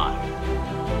a time.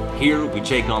 Here we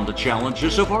take on the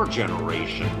challenges of our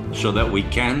generation so that we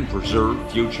can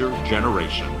preserve future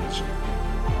generations.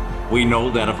 We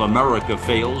know that if America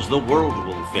fails, the world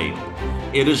will fail.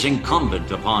 It is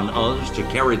incumbent upon us to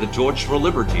carry the torch for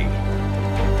liberty.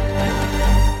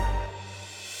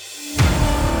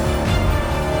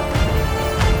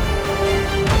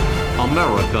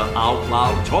 America Out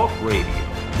Loud Talk Radio.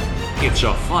 It's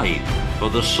a fight for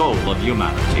the soul of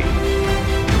humanity.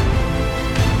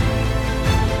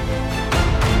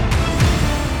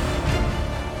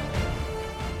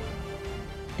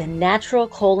 The Natural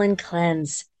Colon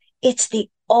Cleanse. It's the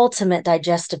ultimate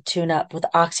digestive tune-up with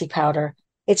oxy powder.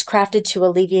 It's crafted to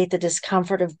alleviate the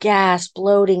discomfort of gas,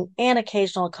 bloating, and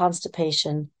occasional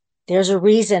constipation. There's a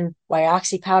reason why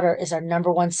oxy powder is our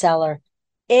 #1 seller.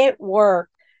 It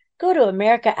worked. Go to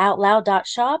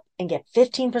americaoutloud.shop and get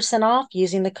 15% off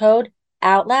using the code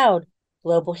OUTLOUD.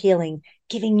 Global Healing,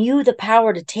 giving you the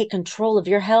power to take control of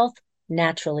your health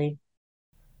naturally.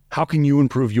 How can you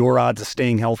improve your odds of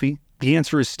staying healthy? The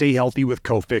answer is stay healthy with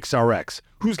Cofix RX.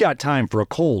 Who's got time for a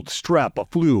cold, strep, a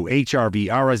flu, HRV,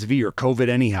 RSV, or COVID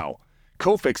anyhow?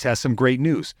 Cofix has some great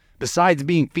news. Besides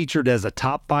being featured as a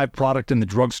top 5 product in the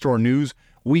drugstore news,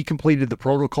 we completed the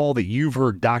protocol that you've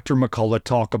heard Dr. McCullough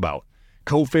talk about.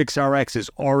 Cofix RX is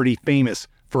already famous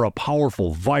for a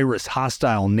powerful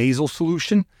virus-hostile nasal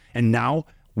solution, and now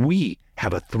we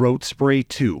have a throat spray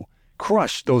too.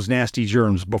 Crush those nasty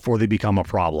germs before they become a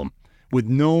problem. With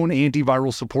known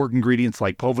antiviral support ingredients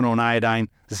like povidone iodine,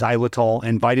 xylitol,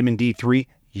 and vitamin D3,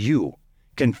 you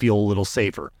can feel a little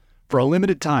safer. For a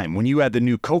limited time, when you add the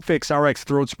new Cofix RX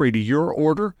throat spray to your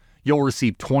order, you'll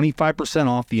receive 25%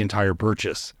 off the entire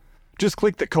purchase. Just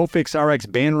click the Cofix RX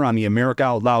banner on the America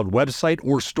Out Loud website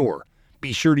or store.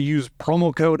 Be sure to use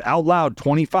promo code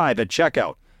OUTLOUD25 at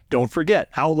checkout. Don't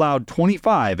forget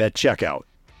OUTLOUD25 at checkout.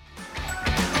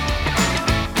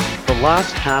 The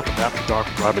last half of After Dark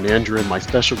with Rob and Andrew and my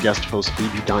special guest host,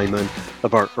 BB Diamond,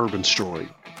 of our urban story.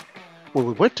 When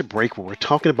we went to break, we were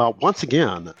talking about, once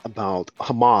again, about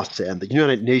Hamas and the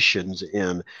United Nations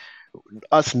and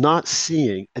us not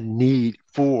seeing a need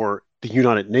for the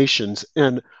United Nations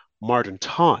in modern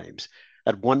times.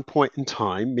 At one point in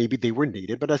time, maybe they were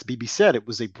needed, but as BB said, it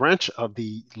was a branch of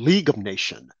the League of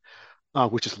Nations,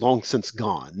 which is long since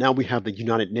gone. Now we have the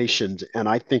United Nations, and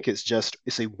I think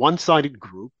it's a one-sided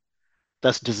group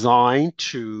that's designed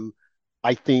to,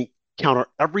 I think, counter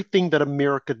everything that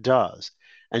America does.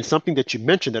 And something that you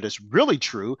mentioned that is really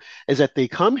true is that they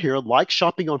come here like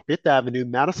shopping on Fifth Avenue,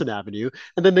 Madison Avenue,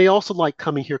 and then they also like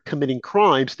coming here committing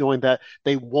crimes, knowing that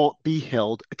they won't be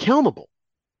held accountable.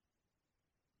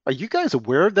 Are you guys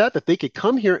aware of that? That they could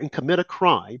come here and commit a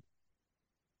crime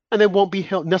and they won't be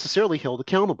necessarily held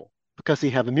accountable because they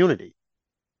have immunity,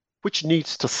 which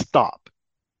needs to stop.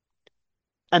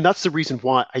 And that's the reason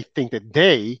why I think that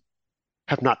they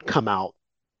have not come out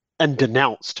and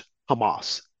denounced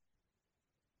Hamas.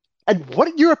 And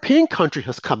what European country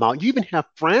has come out? You even have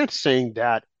France saying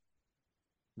that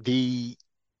the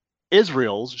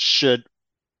Israels should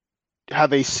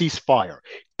have a ceasefire.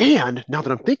 And now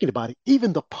that I'm thinking about it,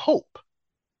 even the Pope.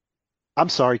 I'm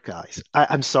sorry, guys.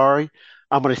 I'm sorry.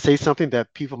 I'm going to say something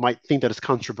that people might think that is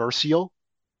controversial,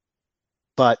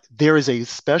 but there is a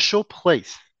special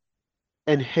place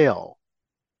in hell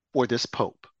for this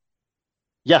Pope.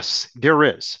 Yes, there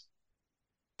is.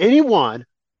 Anyone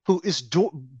who is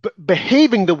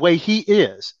behaving the way he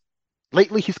is,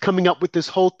 lately he's coming up with this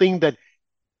whole thing that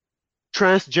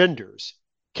transgenders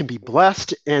can be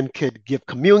blessed and could give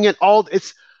communion.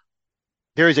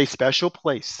 There is a special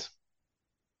place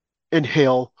in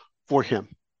hell for him.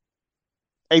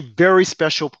 A very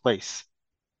special place.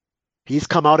 He's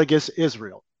come out against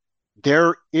Israel.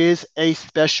 There is a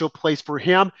special place for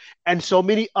him and so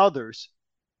many others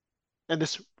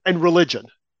in religion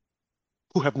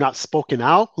who have not spoken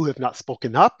out, who have not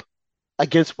spoken up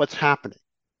against what's happening.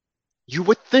 You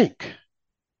would think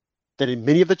that in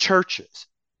many of the churches,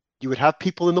 you would have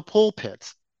people in the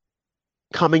pulpits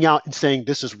coming out and saying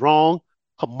this is wrong.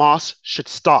 Hamas should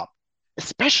stop,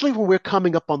 especially when we're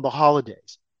coming up on the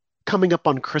holidays, coming up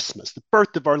on Christmas, the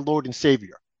birth of our Lord and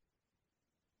Savior.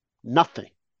 Nothing.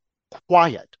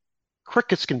 Quiet.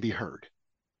 Crickets can be heard.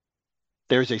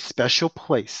 There's a special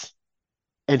place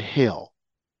in hell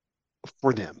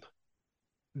for them.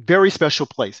 Very special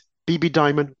place. BB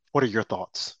Diamond, what are your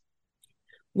thoughts?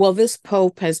 Well, this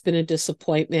Pope has been a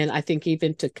disappointment, I think,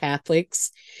 even to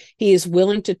Catholics. He is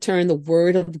willing to turn the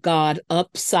word of God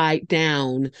upside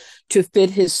down to fit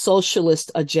his socialist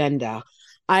agenda.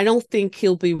 I don't think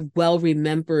he'll be well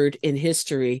remembered in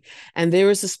history. And there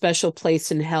is a special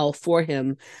place in hell for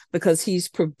him because he's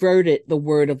perverted the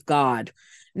word of God.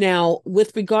 Now,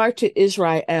 with regard to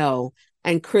Israel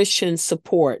and Christian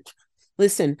support,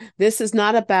 listen, this is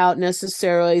not about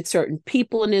necessarily certain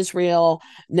people in Israel,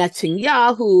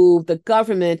 Netanyahu, the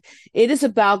government. It is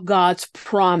about God's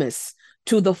promise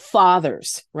to the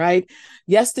fathers, right?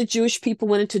 Yes, the Jewish people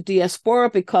went into diaspora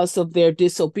because of their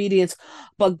disobedience,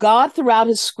 but God throughout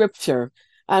his scripture,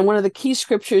 and one of the key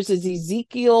scriptures is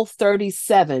Ezekiel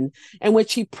 37, in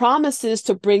which he promises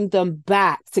to bring them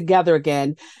back together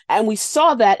again. And we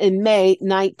saw that in May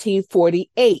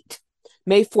 1948.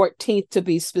 May 14th, to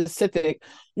be specific,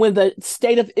 when the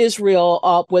state of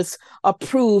Israel was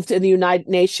approved in the United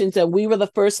Nations. And we were the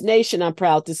first nation, I'm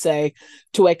proud to say,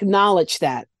 to acknowledge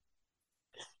that.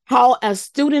 How a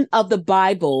student of the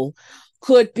Bible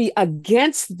could be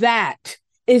against that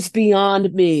is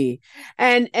beyond me.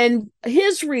 And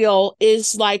Israel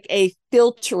is like a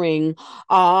filtering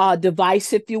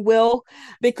device, if you will,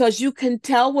 because you can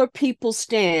tell where people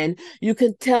stand. You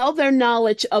can tell their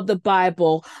knowledge of the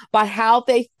Bible by how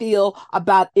they feel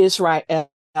about Israel.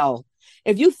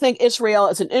 If you think Israel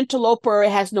is an interloper,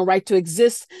 it has no right to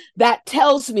exist, that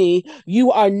tells me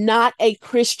you are not a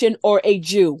Christian or a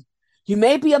Jew. You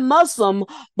may be a Muslim,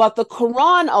 but the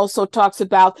Quran also talks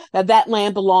about that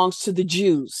land belongs to the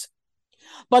Jews.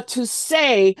 But to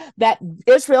say that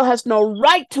Israel has no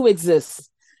right to exist,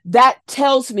 that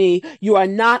tells me you are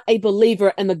not a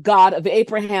believer in the God of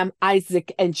Abraham,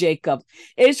 Isaac, and Jacob.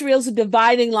 Israel is a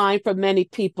dividing line for many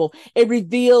people. It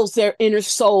reveals their inner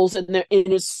souls and their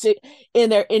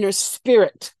inner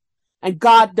spirit. And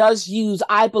God does use,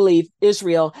 I believe,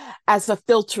 Israel as a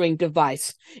filtering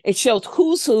device. It shows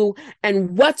who's who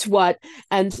and what's what.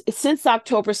 And since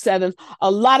October 7th, a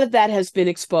lot of that has been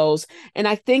exposed. And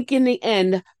I think in the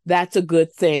end, that's a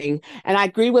good thing. And I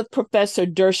agree with Professor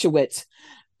Dershowitz.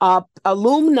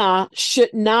 Alumni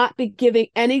should not be giving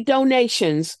any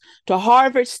donations to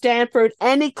Harvard, Stanford,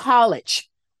 any college,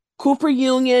 Cooper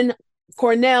Union,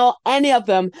 Cornell, any of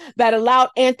them that allowed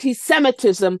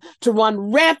anti-Semitism to run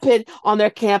rampant on their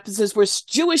campuses, where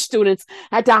Jewish students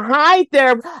had to hide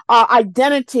their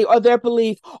identity or their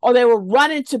belief, or they were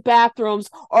run into bathrooms,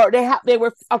 or they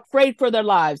were afraid for their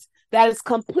lives. That is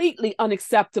completely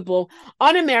unacceptable,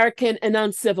 un-American, and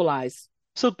uncivilized.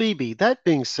 So, BB, that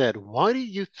being said, why do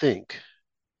you think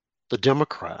the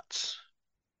Democrats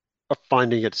are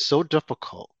finding it so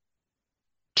difficult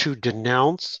to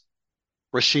denounce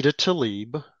Rashida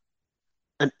Tlaib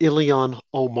and Ilhan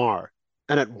Omar?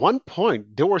 And at one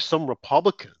point, there were some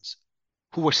Republicans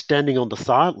who were standing on the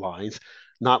sidelines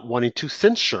not wanting to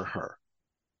censure her.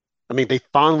 I mean, they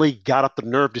finally got up the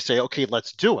nerve to say, okay,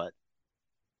 let's do it.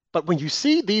 But when you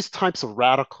see these types of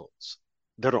radicals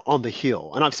that are on the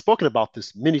hill, and I've spoken about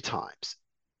this many times,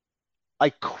 I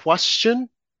question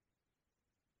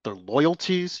their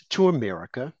loyalties to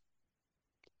America.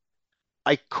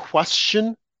 I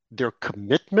question their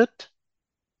commitment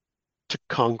to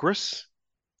Congress.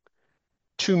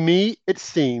 To me, it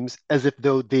seems as if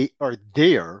though they are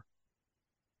there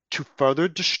to further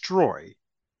destroy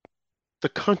the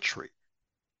country,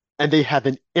 and they have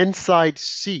an inside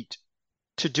seat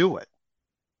to do it.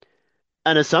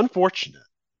 And it's unfortunate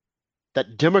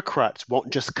that Democrats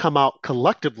won't just come out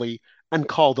collectively and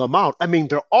call them out. I mean,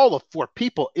 they're all of four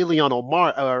people. Ilhan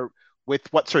Omar with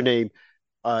what's her name,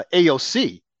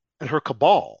 AOC and her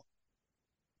cabal.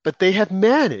 But they have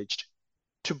managed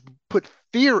to put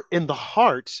fear in the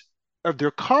hearts of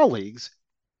their colleagues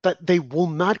that they will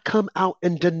not come out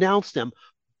and denounce them.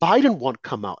 Biden won't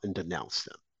come out and denounce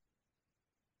them.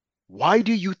 Why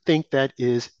do you think that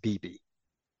is, BB?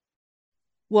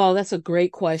 Well, that's a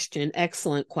great question.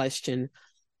 Excellent question.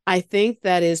 I think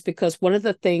that is because one of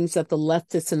the things that the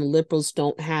leftists and the liberals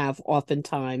don't have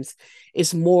oftentimes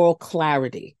is moral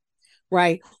clarity.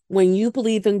 right? When you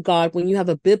believe in God, when you have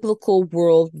a biblical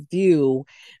worldview,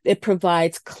 it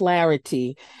provides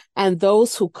clarity. And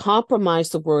those who compromise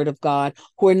the word of God,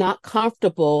 who are not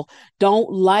comfortable, don't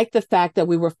like the fact that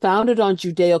we were founded on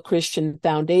Judeo-Christian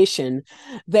foundation.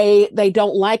 They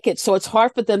don't like it. So it's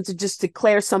hard for them to just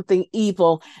declare something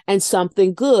evil and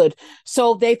something good.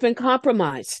 So they've been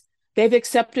compromised. They've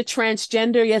accepted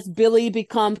transgender. Yes, Billy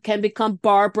can become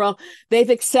Barbara. They've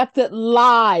accepted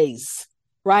lies,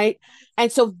 right? And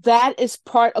so that is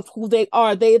part of who they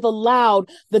are. They've allowed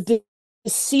the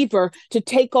deceiver to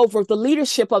take over the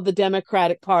leadership of the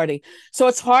Democratic Party. So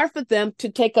it's hard for them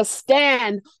to take a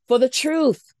stand for the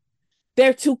truth.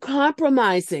 They're too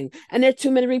compromising, and there are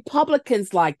too many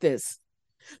Republicans like this.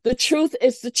 The truth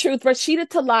is the truth. Rashida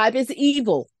Tlaib is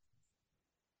evil.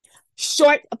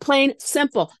 Short, plain,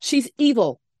 simple. She's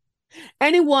evil.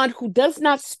 Anyone who does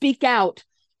not speak out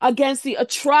against the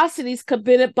atrocities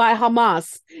committed by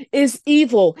Hamas is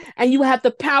evil, and you have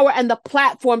the power and the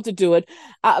platform to do it.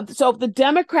 So the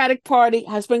Democratic Party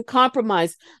has been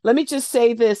compromised. Let me just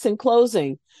say this in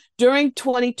closing. During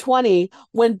 2020,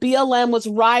 when BLM was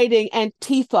rioting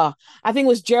Antifa, I think it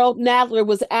was Gerald Nadler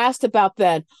was asked about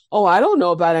that. Oh, I don't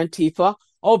know about Antifa.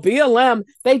 Oh, BLM.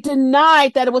 They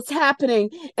denied that it was happening,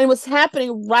 and it was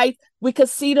happening right. We could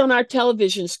see it on our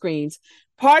television screens.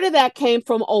 Part of that came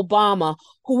from Obama,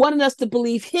 who wanted us to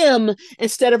believe him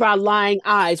instead of our lying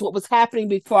eyes, what was happening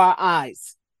before our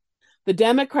eyes. The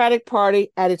Democratic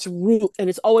Party, at its root, and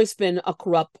it's always been a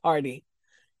corrupt party,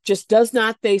 just does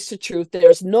not face the truth.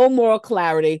 There's no moral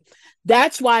clarity.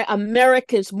 That's why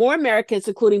Americans, more Americans,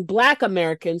 including Black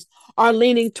Americans, are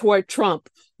leaning toward Trump.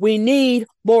 We need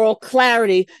moral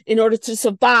clarity in order to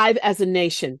survive as a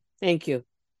nation. Thank you.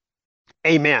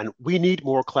 Amen. We need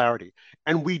more clarity.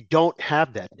 And we don't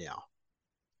have that now.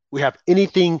 We have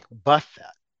anything but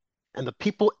that. And the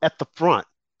people at the front,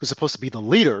 who's supposed to be the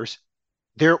leaders,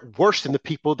 they're worse than the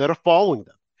people that are following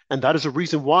them. And that is the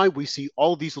reason why we see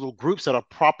all these little groups that are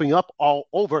propping up all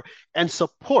over in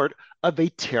support of a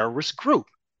terrorist group.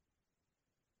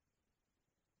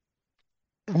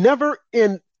 Never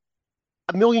in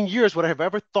a million years would I have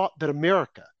ever thought that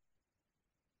America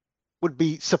would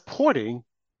be supporting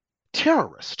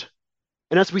terrorists.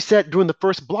 And as we said during the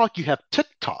first block, you have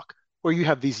TikTok, where you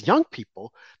have these young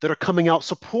people that are coming out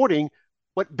supporting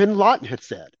what bin Laden had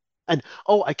said. And,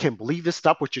 oh, I can't believe this,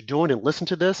 stop what you're doing and listen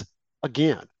to this.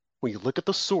 Again, when you look at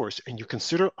the source and you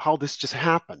consider how this just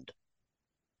happened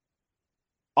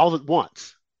all at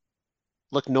once,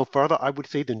 look no further, I would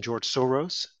say, than George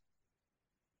Soros,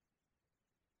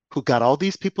 who got all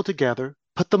these people together,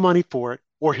 put the money for it,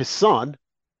 or his son,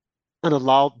 and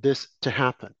allowed this to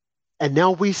happen. And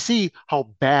now we see how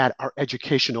bad our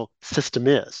educational system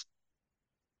is.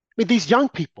 I mean, these young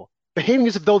people behaving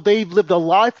as though they've lived a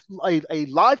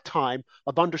lifetime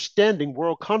of understanding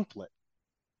world conflict.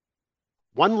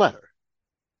 One letter.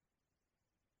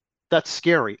 That's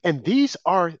scary. And these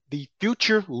are the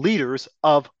future leaders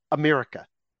of America.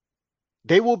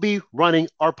 They will be running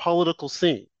our political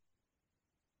scene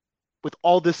with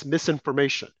all this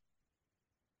misinformation.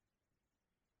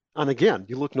 And again,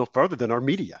 you look no further than our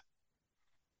media.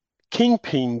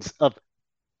 Kingpins of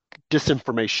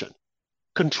disinformation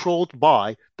controlled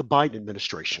by the Biden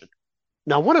administration.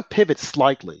 Now, I want to pivot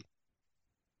slightly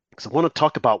because I want to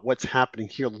talk about what's happening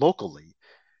here locally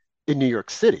in New York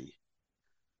City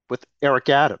with Eric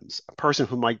Adams, a person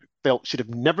whom I felt should have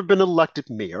never been elected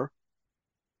mayor.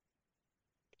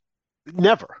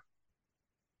 Never.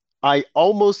 I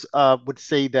almost would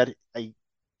say that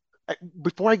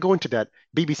before I go into that,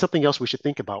 maybe something else we should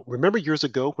think about. Remember years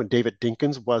ago when David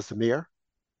Dinkins was the mayor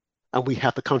and we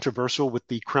had the controversial with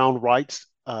the Crown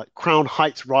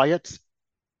Heights riots,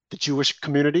 the Jewish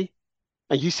community?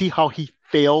 And you see how he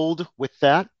failed with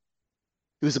that?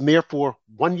 He was a mayor for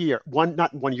 1 year,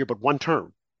 not 1 year, but one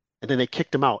term. And then they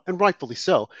kicked him out, and rightfully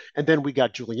so. And then we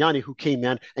got Giuliani, who came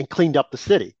in and cleaned up the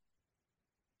city.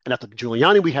 And after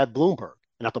Giuliani, we had Bloomberg.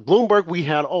 And after Bloomberg, we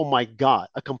had, oh my God,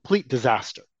 a complete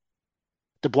disaster.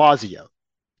 De Blasio.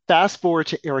 Fast forward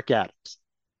to Eric Adams.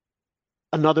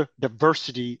 Another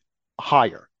diversity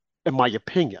hire, in my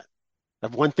opinion.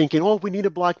 Everyone thinking, oh, we need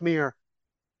a Black mayor.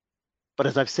 But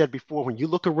as I've said before, when you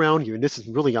look around you, and this is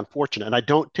really unfortunate, and I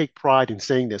don't take pride in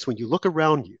saying this, when you look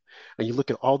around you and you look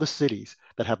at all the cities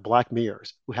that have Black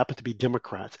mayors who happen to be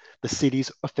Democrats, the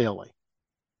cities are failing.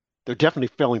 They're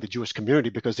definitely failing the Jewish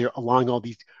community because they're allowing all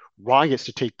these riots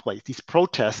to take place, these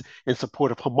protests in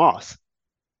support of Hamas.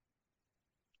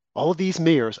 All of these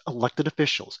mayors, elected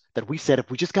officials, that we said, if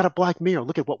we just got a Black mayor,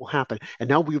 look at what will happen. And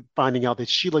now we're finding out that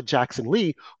Sheila Jackson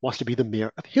Lee wants to be the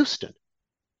mayor of Houston.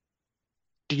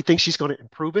 Do you think she's going to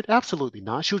improve it? Absolutely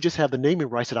not. She'll just have the naming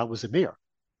rights that I was the mayor.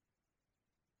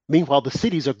 Meanwhile, the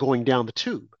cities are going down the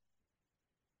tube.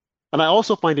 And I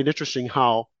also find it interesting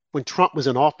how when Trump was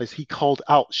in office, he called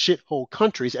out shithole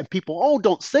countries, and people, oh,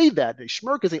 don't say that. They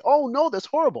smirk and say, oh, no, that's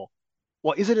horrible.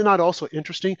 Well, isn't it not also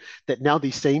interesting that now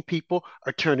these same people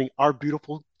are turning our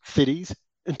beautiful cities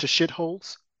into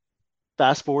shitholes?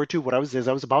 Fast forward to what as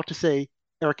I was about to say,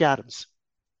 Eric Adams.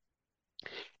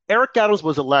 Eric Adams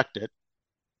was elected,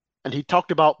 and he talked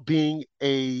about being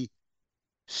a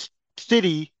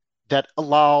city that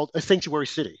allowed a sanctuary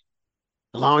city,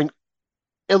 allowing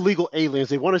illegal aliens.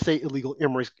 They want to say illegal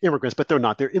immigrants, but they're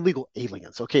not. They're illegal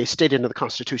aliens, okay? Stated into the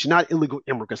Constitution, not illegal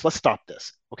immigrants. Let's stop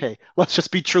this, okay? Let's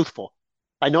just be truthful.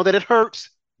 I know that it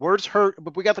hurts. Words hurt,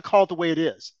 but we got to call it the way it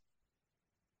is.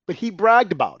 But he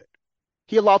bragged about it.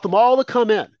 He allowed them all to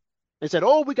come in and said,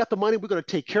 oh, we got the money. We're going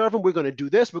to take care of them. We're going to do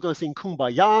this. We're going to sing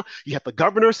Kumbaya. You have the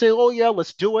governor saying, oh, yeah,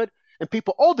 let's do it. And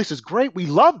people, oh, this is great. We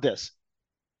love this.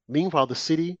 Meanwhile, the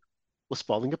city was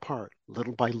falling apart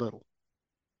little by little.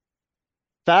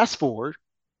 Fast forward,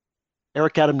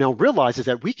 Eric Adams now realizes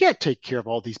that we can't take care of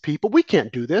all these people. We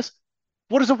can't do this.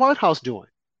 What is the White House doing?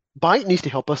 Biden needs to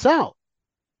help us out.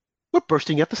 We're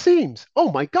bursting at the seams.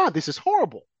 Oh my God, this is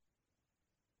horrible.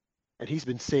 And he's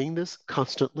been saying this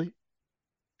constantly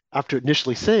after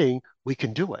initially saying we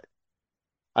can do it.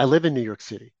 I live in New York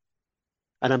City,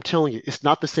 and I'm telling you, it's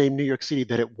not the same New York City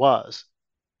that it was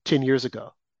 10 years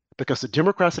ago because the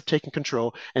Democrats have taken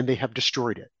control and they have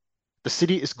destroyed it. The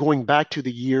city is going back to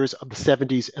the years of the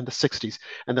 70s and the 60s,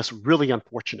 and that's really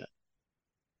unfortunate.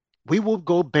 We will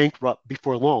go bankrupt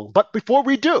before long. But before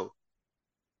we do,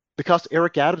 because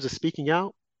Eric Adams is speaking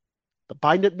out, the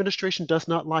Biden administration does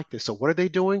not like this. So what are they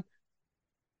doing?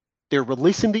 They're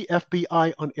releasing the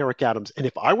FBI on Eric Adams. And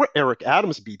if I were Eric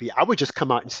Adams, BB, I would just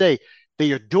come out and say,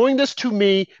 they are doing this to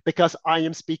me because I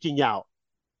am speaking out.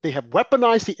 They have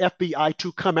weaponized the FBI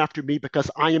to come after me because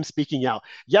I am speaking out.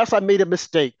 Yes, I made a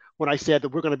mistake when I said that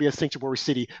we're going to be a sanctuary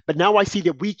city, but now I see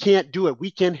that we can't do it.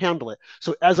 We can't handle it.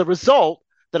 So as a result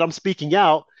that I'm speaking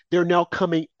out, they're now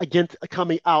coming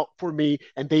out for me,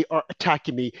 and they are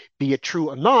attacking me, be it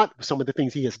true or not, some of the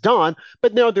things he has done,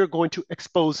 but now they're going to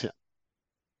expose him.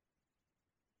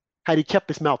 Had he kept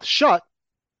his mouth shut,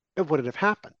 it wouldn't have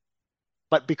happened.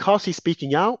 But because he's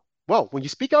speaking out, well, when you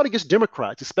speak out against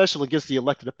Democrats, especially against the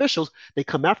elected officials, they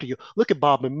come after you. Look at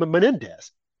Bob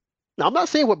Menendez. Now, I'm not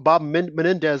saying what Bob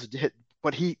Menendez did,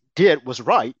 what he did was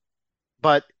right,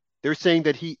 but they're saying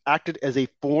that he acted as a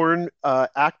foreign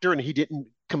actor and he didn't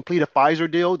complete a Pfizer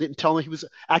deal, didn't tell him he was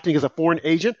acting as a foreign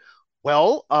agent.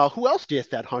 Well, who else did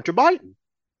that? Hunter Biden.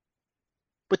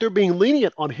 But they're being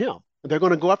lenient on him. And they're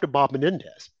going to go after Bob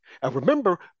Menendez. And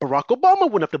remember, Barack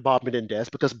Obama went after Bob Menendez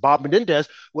because Bob Menendez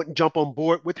wouldn't jump on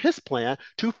board with his plan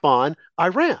to fund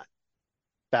Iran.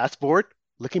 Fast forward,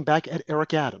 looking back at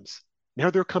Eric Adams. Now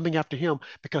they're coming after him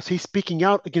because he's speaking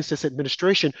out against this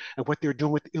administration and what they're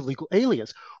doing with illegal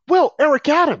aliens. Well, Eric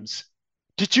Adams,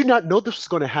 did you not know this was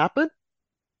going to happen?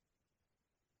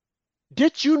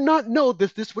 Did you not know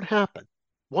that this would happen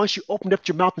once you opened up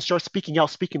your mouth and start speaking out,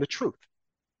 speaking the truth?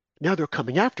 Now they're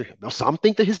coming after him. Now, some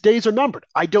think that his days are numbered.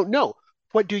 I don't know.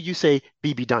 What do you say,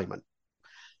 BB Diamond?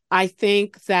 I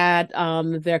think that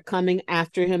they're coming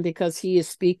after him because he is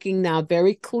speaking now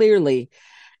very clearly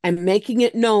and making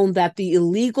it known that the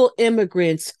illegal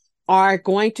immigrants are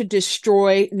going to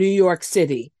destroy New York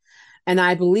City. And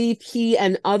I believe he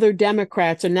and other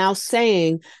Democrats are now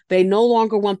saying they no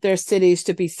longer want their cities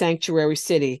to be sanctuary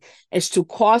city. It's too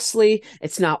costly.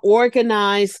 It's not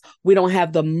organized. We don't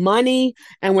have the money.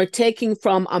 And we're taking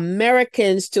from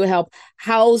Americans to help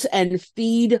house and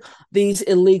feed these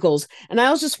illegals. And I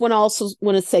also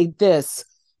want to say this.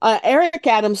 Eric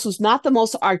Adams, who's not the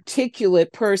most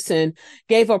articulate person,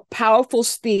 gave a powerful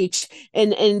speech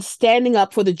in standing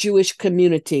up for the Jewish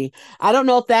community. I don't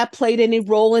know if that played any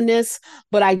role in this,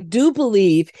 but I do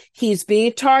believe he's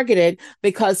being targeted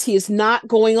because he is not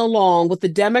going along with the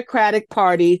Democratic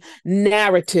Party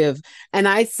narrative. And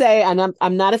I say, and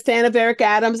I'm not a fan of Eric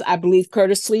Adams. I believe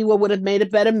Curtis Sliwa would have made a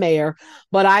better mayor,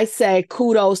 but I say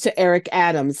kudos to Eric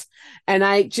Adams. And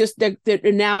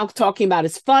they're now talking about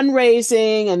his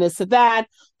fundraising and this and that.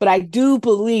 But I do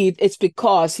believe it's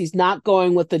because he's not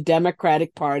going with the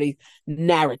Democratic Party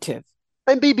narrative.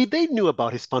 And BB, they knew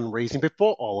about his fundraising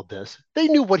before all of this. They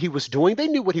knew what he was doing. They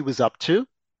knew what he was up to.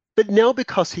 But now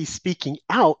because he's speaking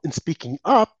out and speaking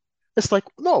up, it's like,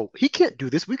 no, he can't do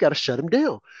this. We got to shut him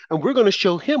down. And we're going to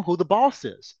show him who the boss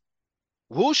is.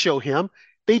 We'll show him.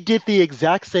 They did the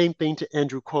exact same thing to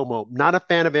Andrew Cuomo. Not a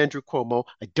fan of Andrew Cuomo.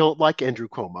 I don't like Andrew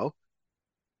Cuomo.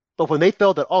 But when they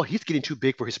felt that, oh, he's getting too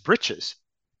big for his britches,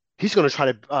 he's going to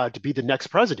try to be the next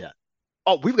president.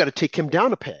 Oh, we've got to take him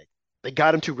down a peg. They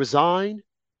got him to resign.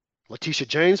 Letitia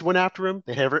James went after him.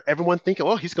 They had everyone thinking,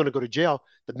 oh, he's going to go to jail.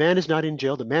 The man is not in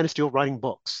jail. The man is still writing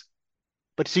books.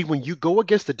 But see, when you go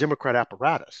against the Democrat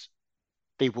apparatus,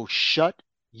 they will shut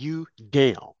you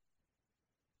down.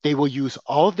 They will use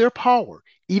all of their power,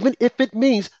 even if it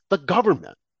means the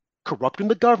government, corrupting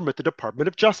the government, the Department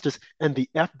of Justice, and the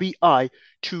FBI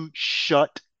to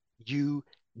shut you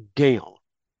down.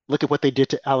 Look at what they did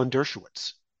to Alan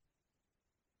Dershowitz.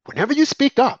 Whenever you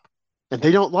speak up and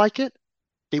they don't like it,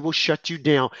 they will shut you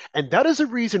down. And that is the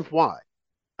reason why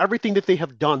everything that they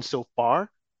have done so far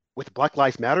with Black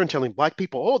Lives Matter and telling Black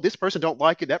people, oh, this person don't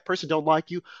like you, that person don't like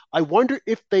you. I wonder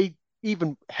if they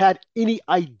even had any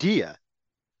idea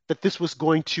that this was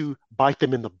going to bite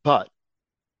them in the butt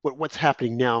with what's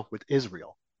happening now with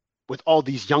Israel, with all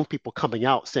these young people coming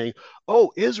out saying,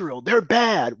 oh, Israel, they're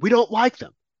bad. We don't like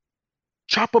them.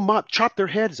 Chop them up, chop their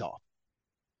heads off.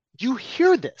 You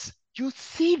hear this. You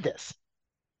see this.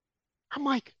 I'm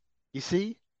like, you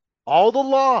see, all the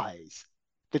lies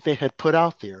that they had put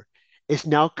out there is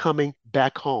now coming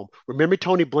back home. Remember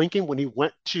Tony Blinken when he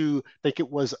went to, I think it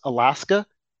was Alaska,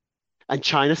 and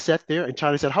China sat there and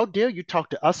China said, how dare you talk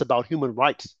to us about human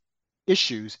rights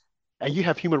issues and you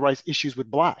have human rights issues with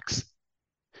blacks?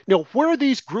 Now, where are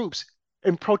these groups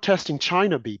in protesting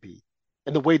China, BB,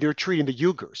 and the way they're treating the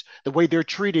Uyghurs, the way they're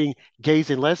treating gays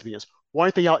and lesbians? Why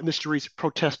aren't they out in the streets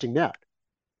protesting that?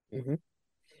 Mm-hmm.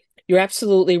 You're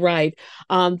absolutely right.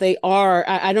 They are.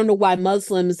 I don't know why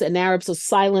Muslims and Arabs are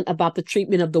silent about the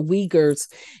treatment of the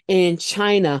Uyghurs in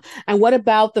China. And what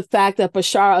about the fact that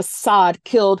Bashar Assad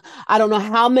killed, I don't know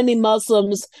how many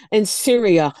Muslims in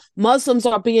Syria? Muslims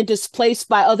are being displaced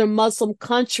by other Muslim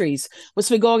countries. What's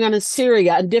been going on in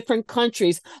Syria and different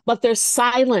countries, but there's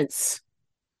silence.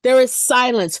 There is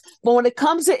silence. But when it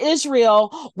comes to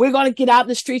Israel, we're going to get out in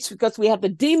the streets because we have to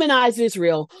demonize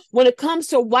Israel. When it comes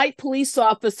to a white police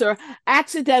officer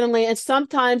accidentally, and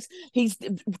sometimes he's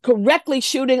correctly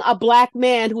shooting a black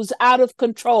man who's out of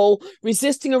control,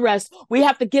 resisting arrest, we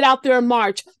have to get out there and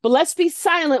march. But let's be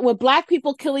silent when black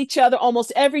people kill each other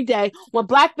almost every day, when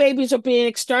black babies are being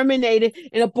exterminated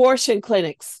in abortion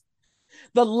clinics.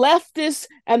 The leftists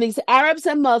and these Arabs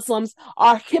and Muslims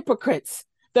are hypocrites.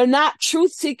 They're not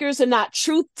truth seekers and not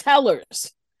truth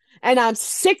tellers. And I'm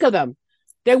sick of them.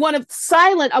 They want to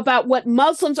silent about what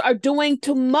Muslims are doing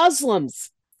to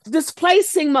Muslims,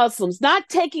 displacing Muslims, not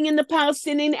taking in the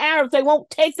Palestinian Arabs. They won't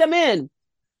take them in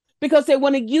because they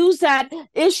want to use that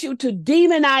issue to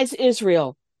demonize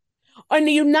Israel. In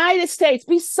the United States,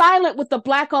 be silent with the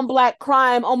black on black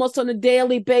crime almost on a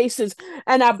daily basis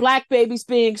and our black babies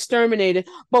being exterminated.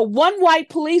 But one white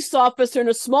police officer in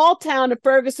a small town in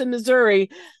Ferguson, Missouri,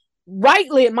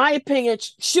 rightly, in my opinion,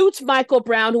 shoots Michael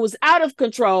Brown, who was out of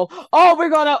control. Oh, we're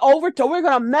going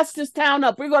to mess this town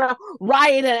up. We're going to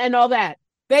riot and all that.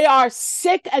 They are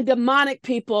sick and demonic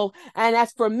people. And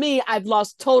as for me, I've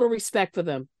lost total respect for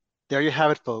them. There you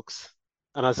have it, folks.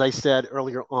 And as I said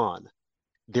earlier on,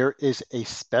 there is a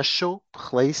special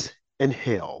place in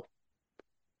hell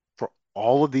for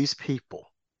all of these people,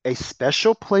 a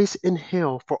special place in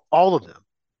hell for all of them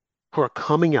who are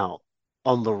coming out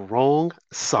on the wrong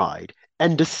side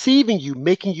and deceiving you,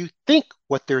 making you think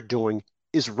what they're doing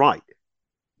is right,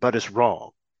 but it's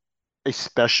wrong. A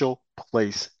special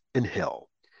place in hell.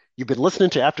 You've been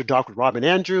listening to After Dark with Rob and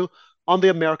Andrew on the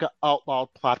America Out Loud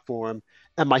platform,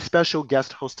 and my special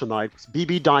guest host tonight was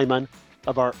BB Diamond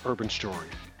of our Urban Story.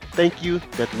 Thank you,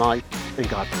 good night, and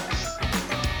God bless.